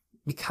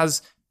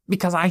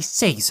I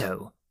say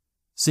so.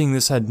 Seeing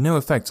this had no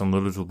effect on the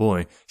little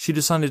boy, she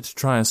decided to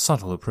try a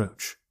subtle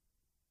approach.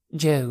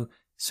 Joe,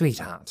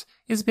 sweetheart,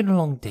 it's been a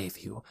long day for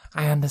you.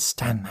 I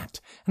understand that,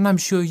 and I'm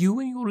sure you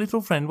and your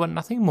little friend want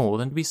nothing more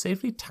than to be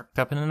safely tucked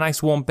up in a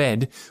nice warm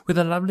bed with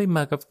a lovely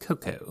mug of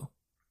cocoa.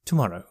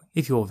 Tomorrow,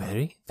 if you're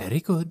very,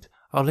 very good,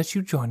 I'll let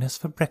you join us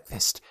for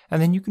breakfast,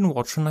 and then you can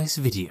watch a nice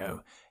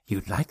video.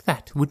 You'd like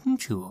that,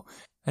 wouldn't you?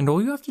 And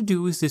all you have to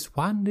do is this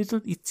one little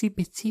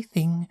itsy-bitsy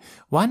thing,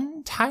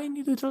 one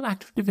tiny little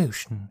act of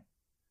devotion.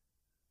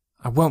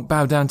 I won't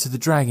bow down to the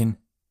dragon,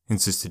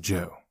 insisted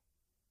Joe.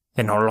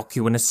 Then I'll lock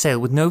you in a cell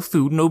with no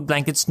food, no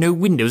blankets, no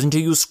windows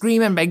until you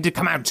scream and beg to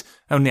come out.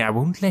 Only I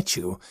won't let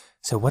you.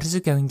 So what is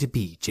it going to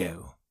be,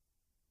 Joe?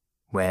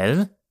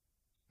 Well?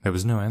 There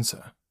was no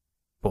answer.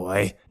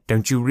 Boy,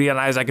 don't you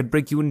realize I could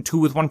break you in two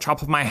with one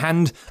chop of my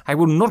hand? I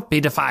will not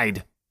be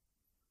defied.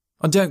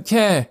 I don't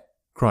care,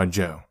 cried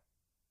Joe.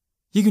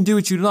 You can do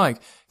what you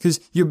like, 'cause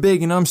you're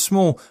big and I'm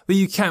small, but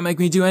you can't make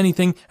me do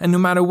anything, and no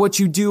matter what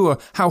you do or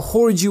how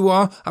horrid you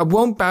are, I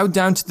won't bow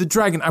down to the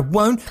dragon. I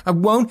won't,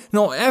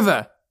 not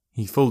ever.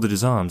 He folded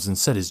his arms and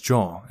set his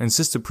jaw, and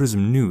Sister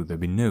Prism knew there'd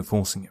be no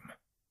forcing him.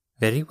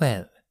 Very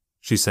well,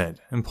 she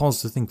said, and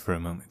paused to think for a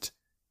moment.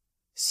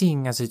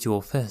 Seeing as it's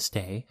your first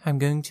day, I'm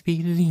going to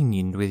be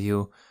lenient with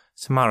you.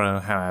 Tomorrow,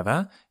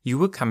 however, you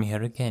will come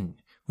here again.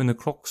 When the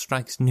clock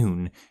strikes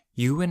noon,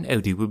 you and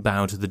Odie will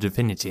bow to the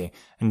divinity,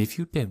 and if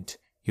you don't,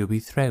 you'll be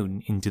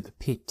thrown into the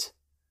pit.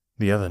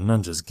 The other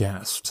nunges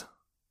gasped.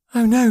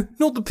 Oh no,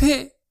 not the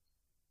pit!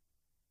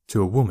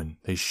 To a woman,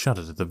 they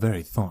shuddered at the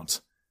very thought.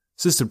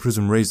 Sister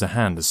Prism raised a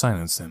hand to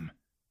silence them.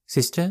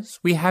 Sisters,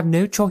 we have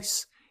no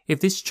choice. If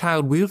this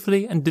child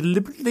wilfully and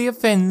deliberately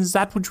offends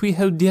that which we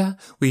hold dear,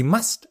 we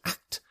must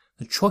act.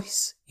 The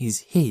choice is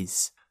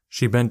his.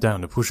 She bent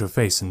down to push her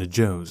face into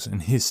Joe's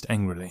and hissed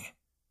angrily.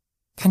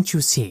 Can't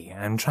you see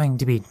I'm trying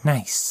to be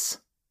nice?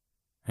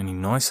 Any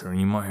nicer and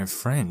you might have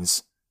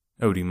friends,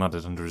 Odie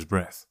muttered under his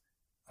breath.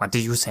 What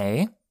did you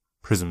say?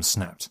 Prism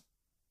snapped.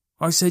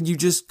 I said you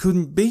just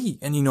couldn't be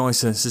any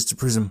nicer, Sister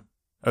Prism,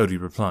 Odie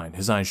replied,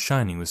 his eyes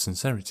shining with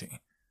sincerity.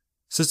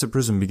 Sister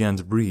Prism began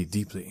to breathe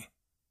deeply.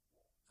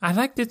 I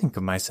like to think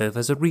of myself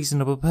as a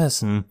reasonable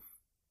person.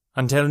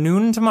 Until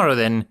noon tomorrow,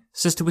 then,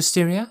 Sister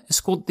Wisteria,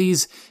 escort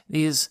these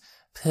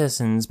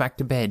persons back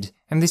to bed,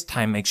 and this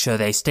time make sure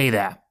they stay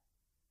there.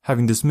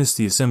 Having dismissed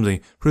the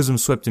assembly, Prism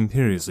swept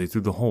imperiously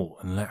through the hall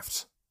and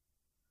left.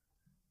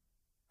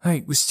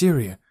 "Hey,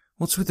 Wisteria,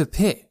 what's with the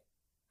pit?"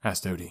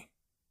 asked Odie.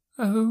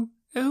 Oh,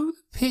 the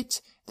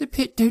pit. The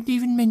pit, don't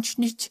even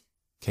mention it,"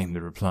 came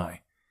the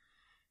reply.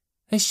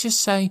 "Let's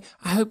just say,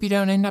 I hope you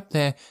don't end up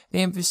there, the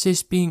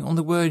emphasis being on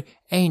the word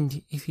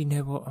end, if you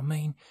know what I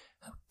mean.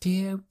 Oh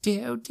dear, oh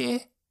dear, oh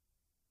dear."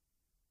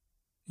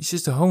 "It's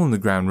just a hole in the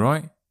ground,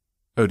 right?"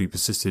 Odie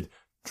persisted,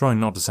 trying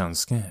not to sound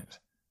scared.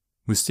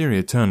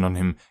 Wisteria turned on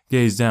him,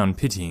 gazed down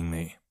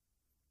pityingly.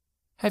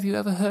 "Have you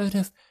ever heard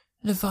of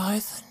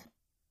Leviathan?"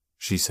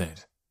 she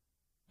said.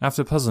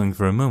 After puzzling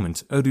for a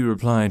moment, Odie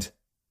replied,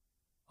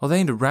 "Are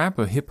they into rap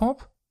or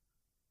hip-hop?"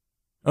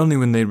 Only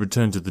when they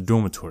returned to the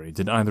dormitory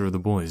did either of the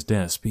boys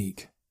dare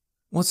speak.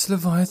 "What's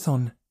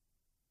Leviathan?"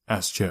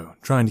 asked Joe,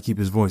 trying to keep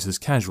his voice as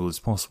casual as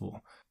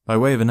possible. By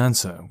way of an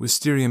answer,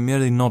 Wisteria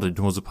merely nodded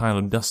towards a pile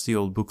of dusty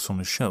old books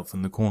on a shelf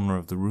in the corner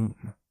of the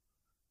room.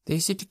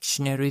 "There's a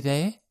dictionary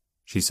there,"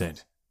 she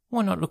said.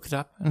 "Why not look it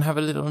up and have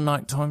a little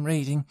night-time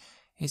reading?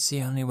 It's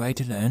the only way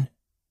to learn."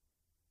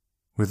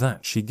 With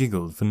that, she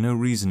giggled for no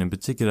reason in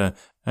particular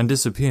and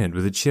disappeared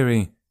with a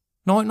cheery,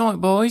 "Night-night,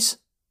 boys."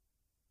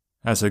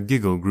 As her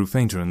giggle grew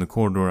fainter in the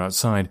corridor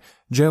outside,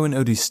 Joe and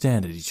Odie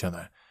stared at each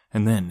other,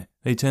 and then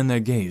they turned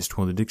their gaze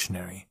toward the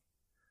dictionary.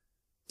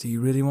 "Do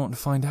you really want to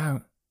find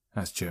out?"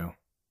 asked Joe.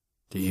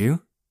 "Do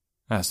you?"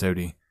 asked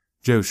Odie.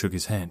 Joe shook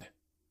his head.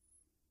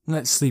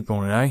 "Let's sleep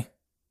on it, eh?"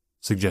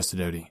 suggested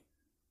Odie.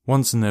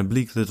 Once in their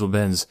bleak little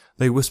beds,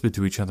 they whispered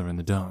to each other in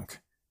the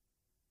dark.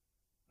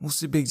 "What's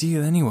the big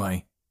deal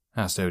anyway?"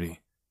 asked Odie.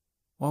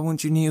 "Why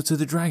won't you kneel to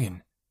the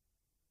dragon?"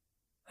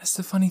 "That's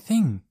the funny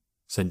thing,"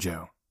 said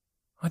Joe.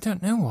 "I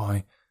don't know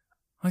why.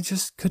 I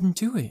just couldn't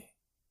do it."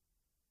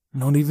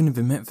 "Not even if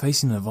it meant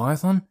facing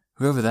Leviathan,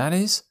 whoever that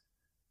is?"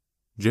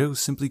 Joe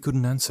simply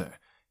couldn't answer.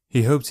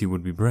 He hoped he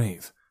would be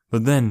brave,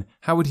 but then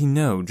how would he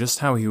know just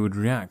how he would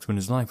react when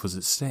his life was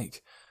at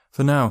stake?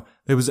 For now,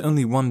 there was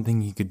only one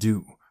thing he could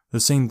do, the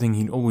same thing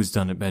he'd always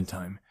done at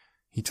bedtime.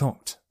 He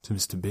talked to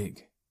Mr.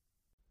 Big.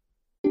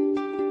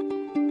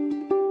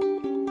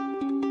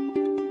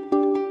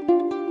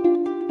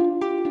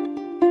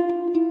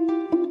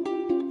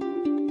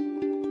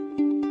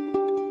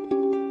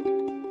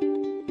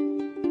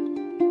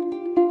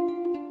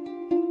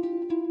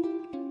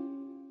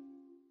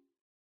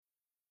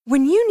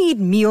 When you need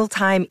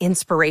mealtime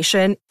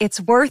inspiration, it's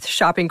worth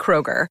shopping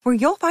Kroger, where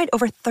you'll find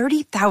over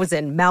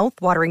 30,000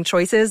 mouth-watering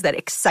choices that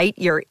excite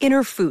your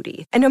inner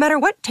foodie. And no matter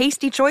what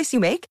tasty choice you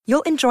make,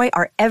 you'll enjoy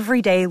our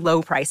everyday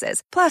low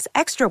prices, plus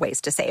extra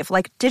ways to save,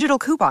 like digital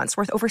coupons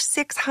worth over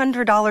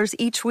 $600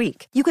 each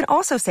week. You can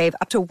also save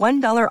up to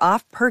 $1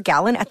 off per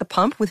gallon at the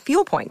pump with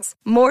fuel points.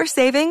 More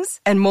savings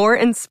and more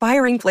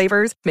inspiring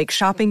flavors make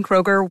shopping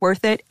Kroger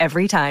worth it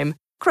every time.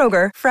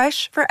 Kroger,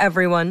 fresh for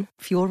everyone.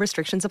 Fuel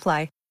restrictions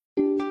apply.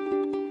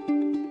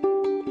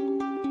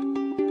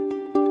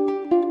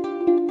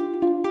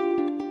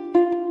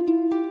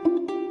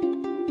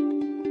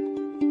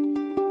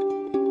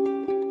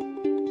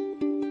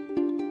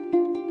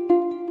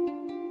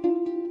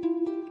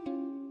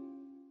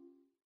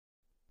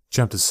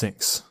 Chapter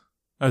 6.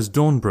 As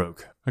dawn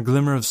broke, a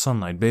glimmer of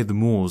sunlight bathed the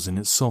moors in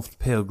its soft,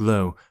 pale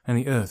glow, and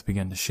the earth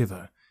began to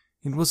shiver.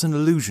 It was an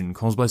illusion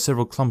caused by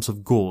several clumps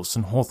of gorse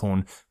and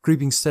hawthorn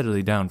creeping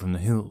steadily down from the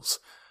hills.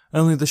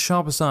 Only the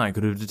sharpest eye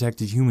could have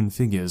detected human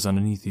figures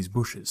underneath these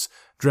bushes,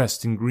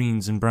 dressed in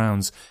greens and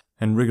browns,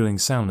 and wriggling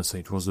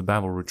soundlessly towards the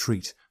Babel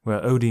retreat,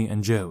 where Odie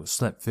and Joe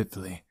slept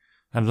fitfully.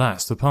 At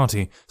last, the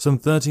party, some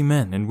 30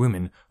 men and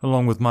women,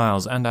 along with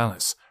Miles and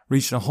Alice,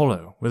 reached a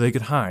hollow where they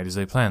could hide as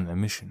they planned their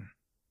mission.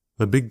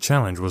 The big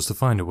challenge was to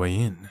find a way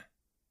in.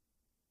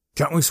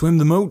 "Can't we swim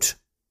the moat?"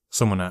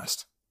 someone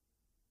asked.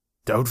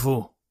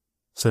 "Doubtful,"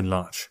 said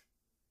Larch.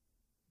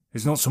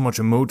 "It's not so much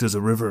a moat as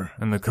a river,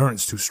 and the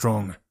current's too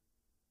strong."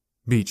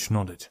 Beach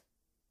nodded.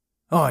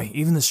 "Aye,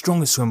 even the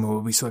strongest swimmer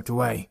will be swept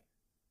away."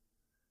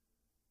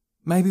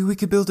 "Maybe we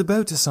could build a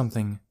boat or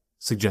something,"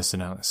 suggested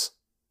Alice.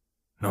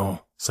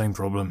 "No, same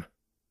problem,"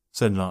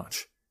 said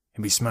Larch.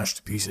 "It'd be smashed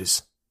to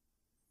pieces."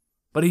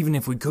 "But even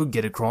if we could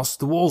get across,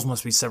 the walls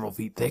must be several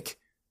feet thick,"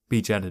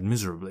 Beach added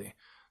miserably.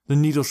 The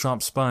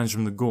needle-sharp spines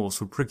from the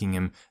gorse were pricking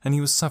him, and he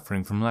was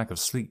suffering from lack of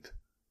sleep.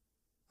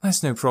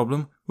 "That's no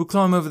problem. We'll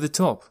climb over the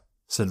top,"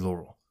 said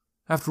Laurel.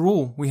 "After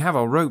all, we have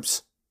our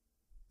ropes."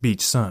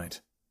 Beach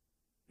sighed.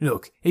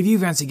 "Look, if you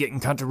fancy getting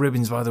cut to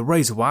ribbons by the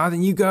razor wire,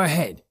 then you go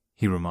ahead,"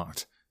 he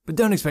remarked. "But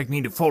don't expect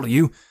me to follow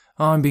you.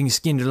 I'm being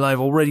skinned alive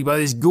already by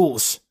this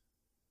gorse."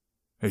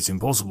 "It's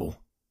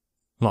impossible,"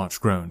 Larch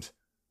groaned.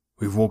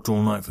 "We've walked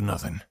all night for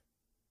nothing."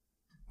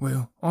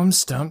 "Well, I'm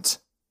stumped,"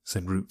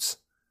 said Roots.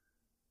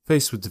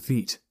 Faced with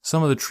defeat,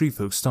 some of the tree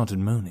folk started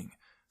moaning.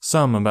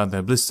 Some about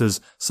their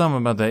blisters, some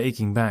about their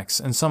aching backs,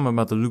 and some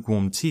about the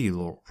lukewarm tea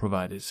Laurel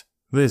provided.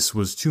 This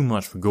was too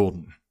much for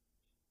Gordon.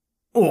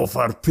 "Oh,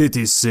 for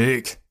pity's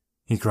sake,"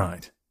 he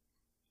cried.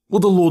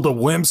 "What a load of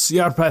wimps,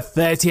 you're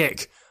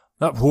pathetic.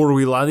 That poor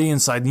wee laddie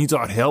inside needs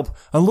our help,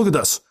 and look at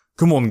us.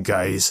 Come on,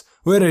 guys,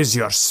 where is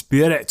your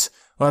spirit?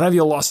 Or have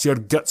you lost your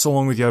guts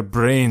along with your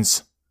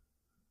brains?"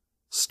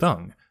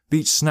 Stung,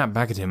 Beach snapped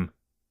back at him.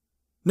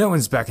 "No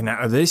one's backing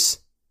out of this,"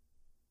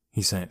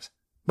 he said.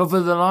 "But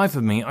for the life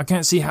of me, I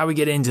can't see how we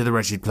get into the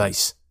wretched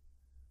place."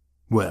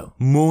 "Well,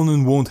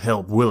 moaning won't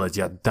help, will it,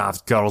 you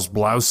daft girl's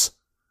blouse?"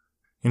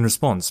 In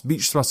response,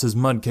 Beach thrust his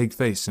mud-caked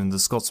face into the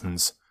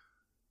Scotsman's.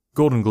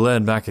 Gordon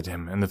glared back at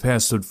him, and the pair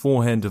stood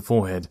forehead to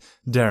forehead,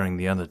 daring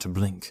the other to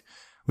blink.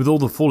 With all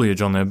the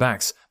foliage on their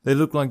backs, they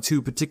looked like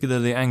two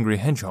particularly angry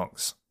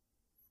hedgehogs.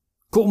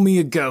 "Call me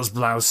a girl's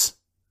blouse,"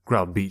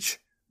 growled Beach.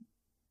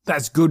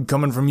 "That's good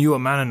coming from you, a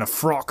man in a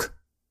frock."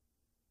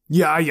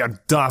 "Yeah, you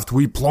daft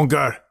wee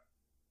plonker,"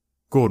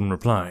 Gordon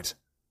replied.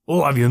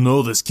 "I'll have you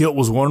know this kilt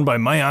was worn by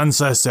my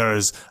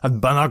ancestors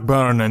at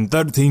Bannockburn in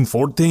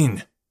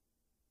 1314.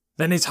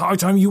 "Then it's high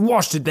time you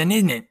washed it then,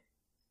 isn't it?"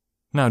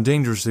 Now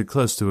dangerously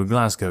close to a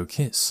Glasgow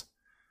kiss.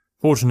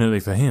 Fortunately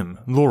for him,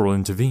 Laurel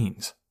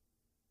intervened.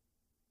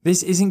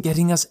 "This isn't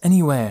getting us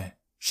anywhere,"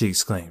 she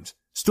exclaimed.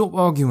 "Stop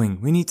arguing,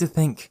 we need to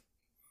think."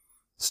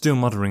 Still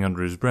muttering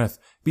under his breath,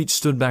 Beach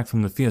stood back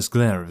from the fierce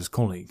glare of his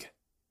colleague.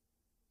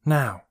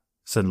 "Now,"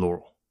 said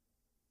Laurel,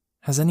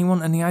 "has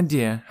anyone any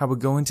idea how we're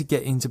going to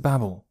get into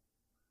Babel?"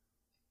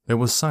 There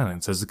was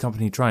silence as the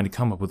company tried to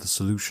come up with a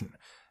solution.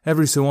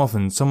 Every so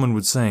often, someone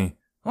would say,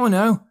 "I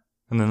know,"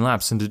 and then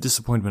lapse into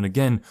disappointment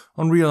again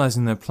on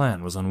realizing their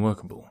plan was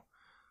unworkable.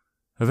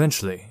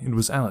 Eventually, it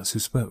was Alice who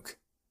spoke.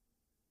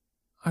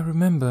 "I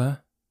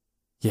remember."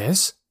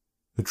 "Yes?"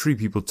 The tree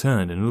people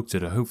turned and looked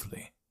at her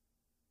hopefully.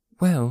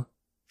 "Well,"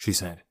 she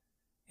said,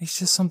 "it's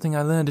just something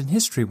I learned in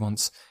history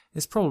once.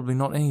 It's probably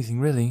not anything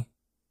really."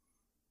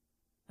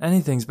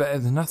 "Anything's better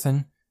than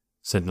nothing,"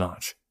 said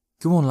Larch.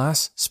 "Go on,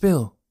 lass,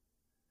 spill."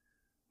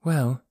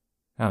 "Well,"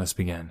 Alice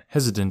began,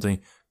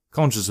 hesitantly,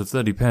 conscious of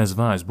 30 pairs of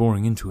eyes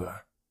boring into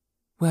her.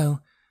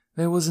 "Well,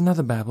 there was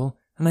another Babel,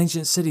 an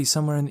ancient city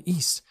somewhere in the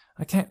east.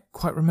 I can't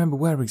quite remember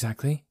where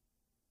exactly."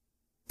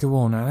 "Go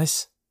on,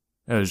 Alice,"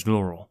 urged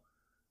Laurel.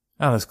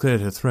 Alice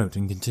cleared her throat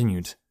and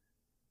continued.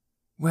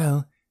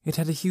 "Well, it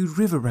had a huge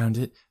river round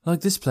it,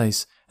 like this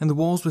place, and the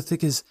walls were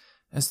thick as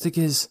thick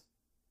as—"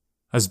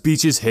 "As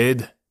Beach's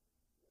head,"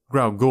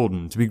 growled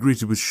Gordon, to be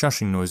greeted with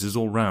shushing noises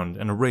all round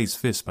and a raised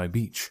fist by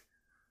Beach.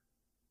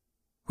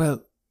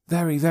 "Well,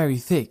 very, very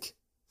thick,"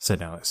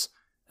 said Alice.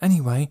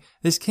 "Anyway,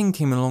 this king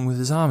came along with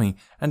his army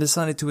and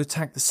decided to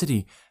attack the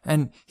city,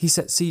 and he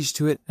set siege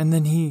to it, and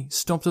then he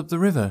stopped up the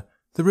river.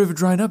 The river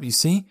dried up, you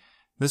see."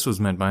 This was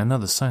met by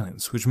another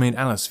silence, which made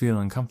Alice feel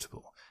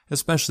uncomfortable,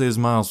 especially as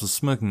Miles was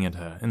smirking at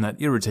her in that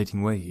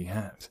irritating way he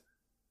had.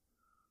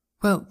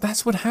 "Well,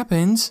 that's what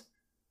happened."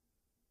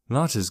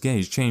 Larch's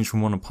gaze changed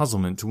from one of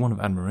puzzlement to one of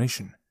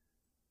admiration.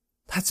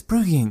 "That's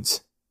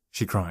brilliant,"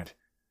 she cried.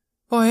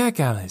 "By heck,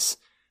 Alice,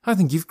 I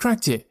think you've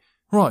cracked it.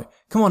 Right,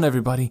 come on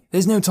everybody,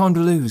 there's no time to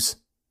lose."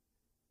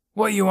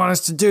 "What do you want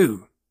us to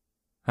do?"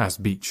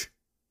 asked Beach.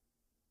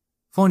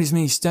 "Find as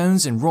many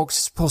stones and rocks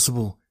as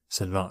possible,"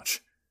 said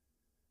Larch.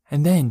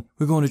 "And then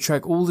we're going to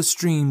track all the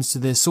streams to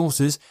their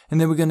sources,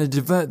 and then we're going to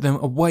divert them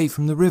away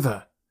from the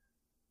river."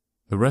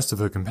 The rest of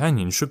her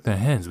companions shook their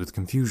heads with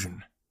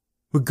confusion.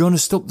 "We're going to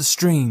stop the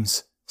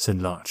streams,"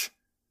 said Larch.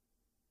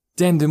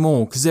 "Damn them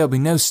all, 'cause there'll be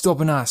no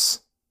stopping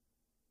us."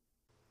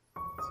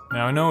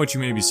 Now I know what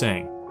you may be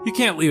saying. You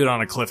can't leave it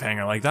on a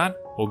cliffhanger like that.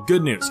 Well,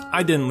 good news.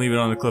 I didn't leave it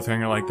on a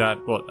cliffhanger like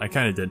that. Well, I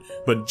kind of did.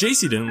 But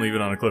JC didn't leave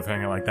it on a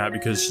cliffhanger like that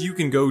because you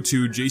can go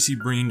to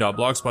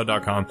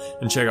jcbreen.blogspot.com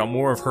and check out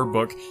more of her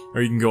book,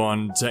 or you can go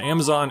on to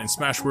Amazon and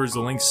Smashwords. The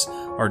links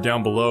are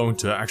down below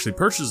to actually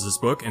purchase this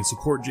book and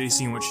support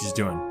JC and what she's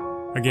doing.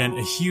 Again,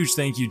 a huge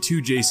thank you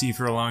to JC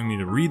for allowing me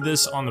to read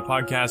this on the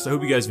podcast. I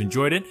hope you guys have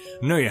enjoyed it.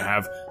 I know you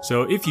have.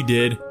 So if you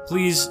did,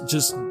 please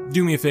just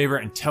do me a favor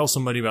and tell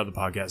somebody about the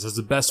podcast. That's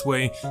the best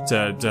way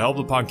to help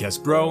the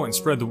podcast grow and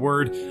spread the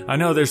word. I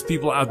know there's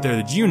people out there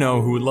that you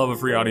know who would love a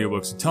free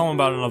audiobook, so tell them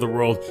about Another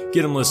World,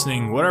 get them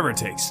listening, whatever it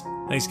takes.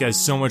 Thanks guys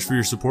so much for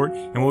your support,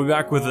 and we'll be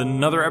back with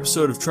another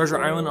episode of Treasure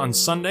Island on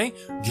Sunday.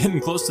 Getting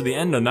close to the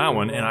end on that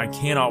one, and I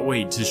cannot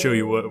wait to show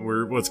you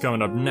what's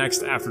coming up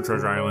next after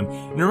Treasure Island.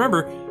 And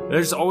remember,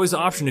 there's always the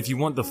option if you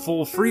want the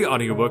full free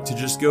audiobook to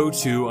just go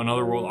to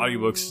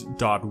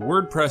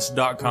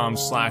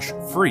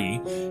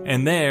anotherworldaudiobooks.wordpress.com/free,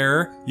 and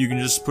there you can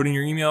just put in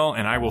your email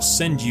and I will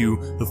send you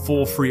the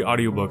full free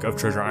audiobook of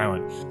Treasure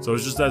Island. So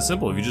it's just that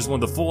simple. If you just want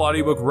the full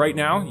audiobook right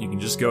now, you can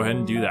just go ahead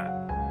and do that.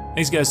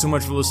 Thanks guys so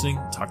much for listening.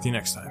 Talk to you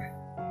next time.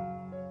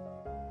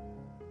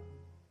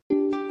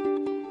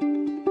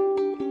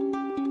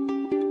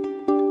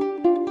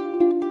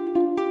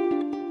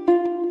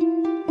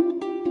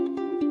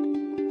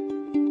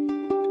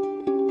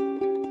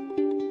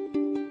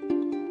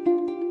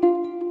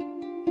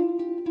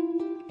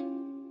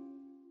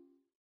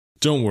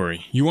 Don't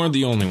worry, you aren't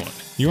the only one.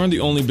 You aren't the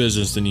only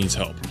business that needs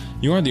help.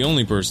 You aren't the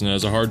only person that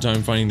has a hard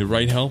time finding the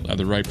right help at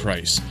the right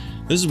price.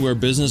 This is where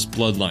Business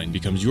Bloodline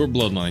becomes your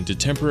bloodline to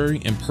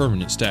temporary and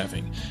permanent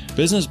staffing.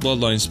 Business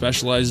Bloodline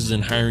specializes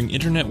in hiring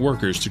internet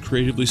workers to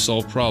creatively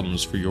solve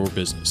problems for your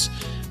business.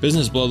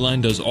 Business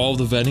Bloodline does all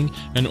the vetting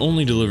and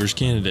only delivers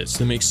candidates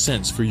that make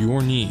sense for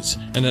your needs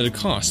and at a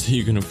cost that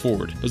you can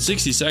afford. But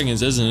 60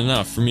 seconds isn't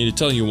enough for me to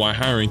tell you why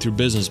hiring through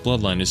Business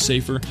Bloodline is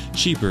safer,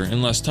 cheaper,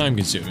 and less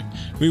time-consuming.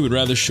 We would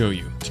rather show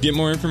you. To get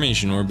more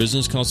information or a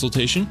business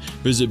consultation,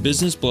 visit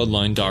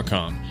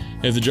businessbloodline.com.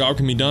 If the job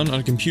can be done on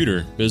a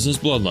computer, Business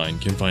Bloodline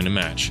can find a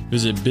match.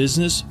 Visit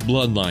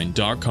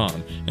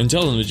businessbloodline.com and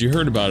tell them that you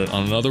heard about it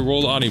on Another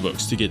World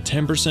Audiobooks to get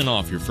 10%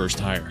 off your first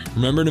hire.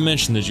 Remember to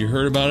mention that you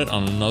heard about it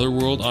on Another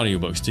World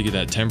Audiobooks to get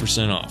that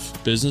 10%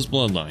 off.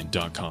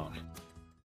 businessbloodline.com.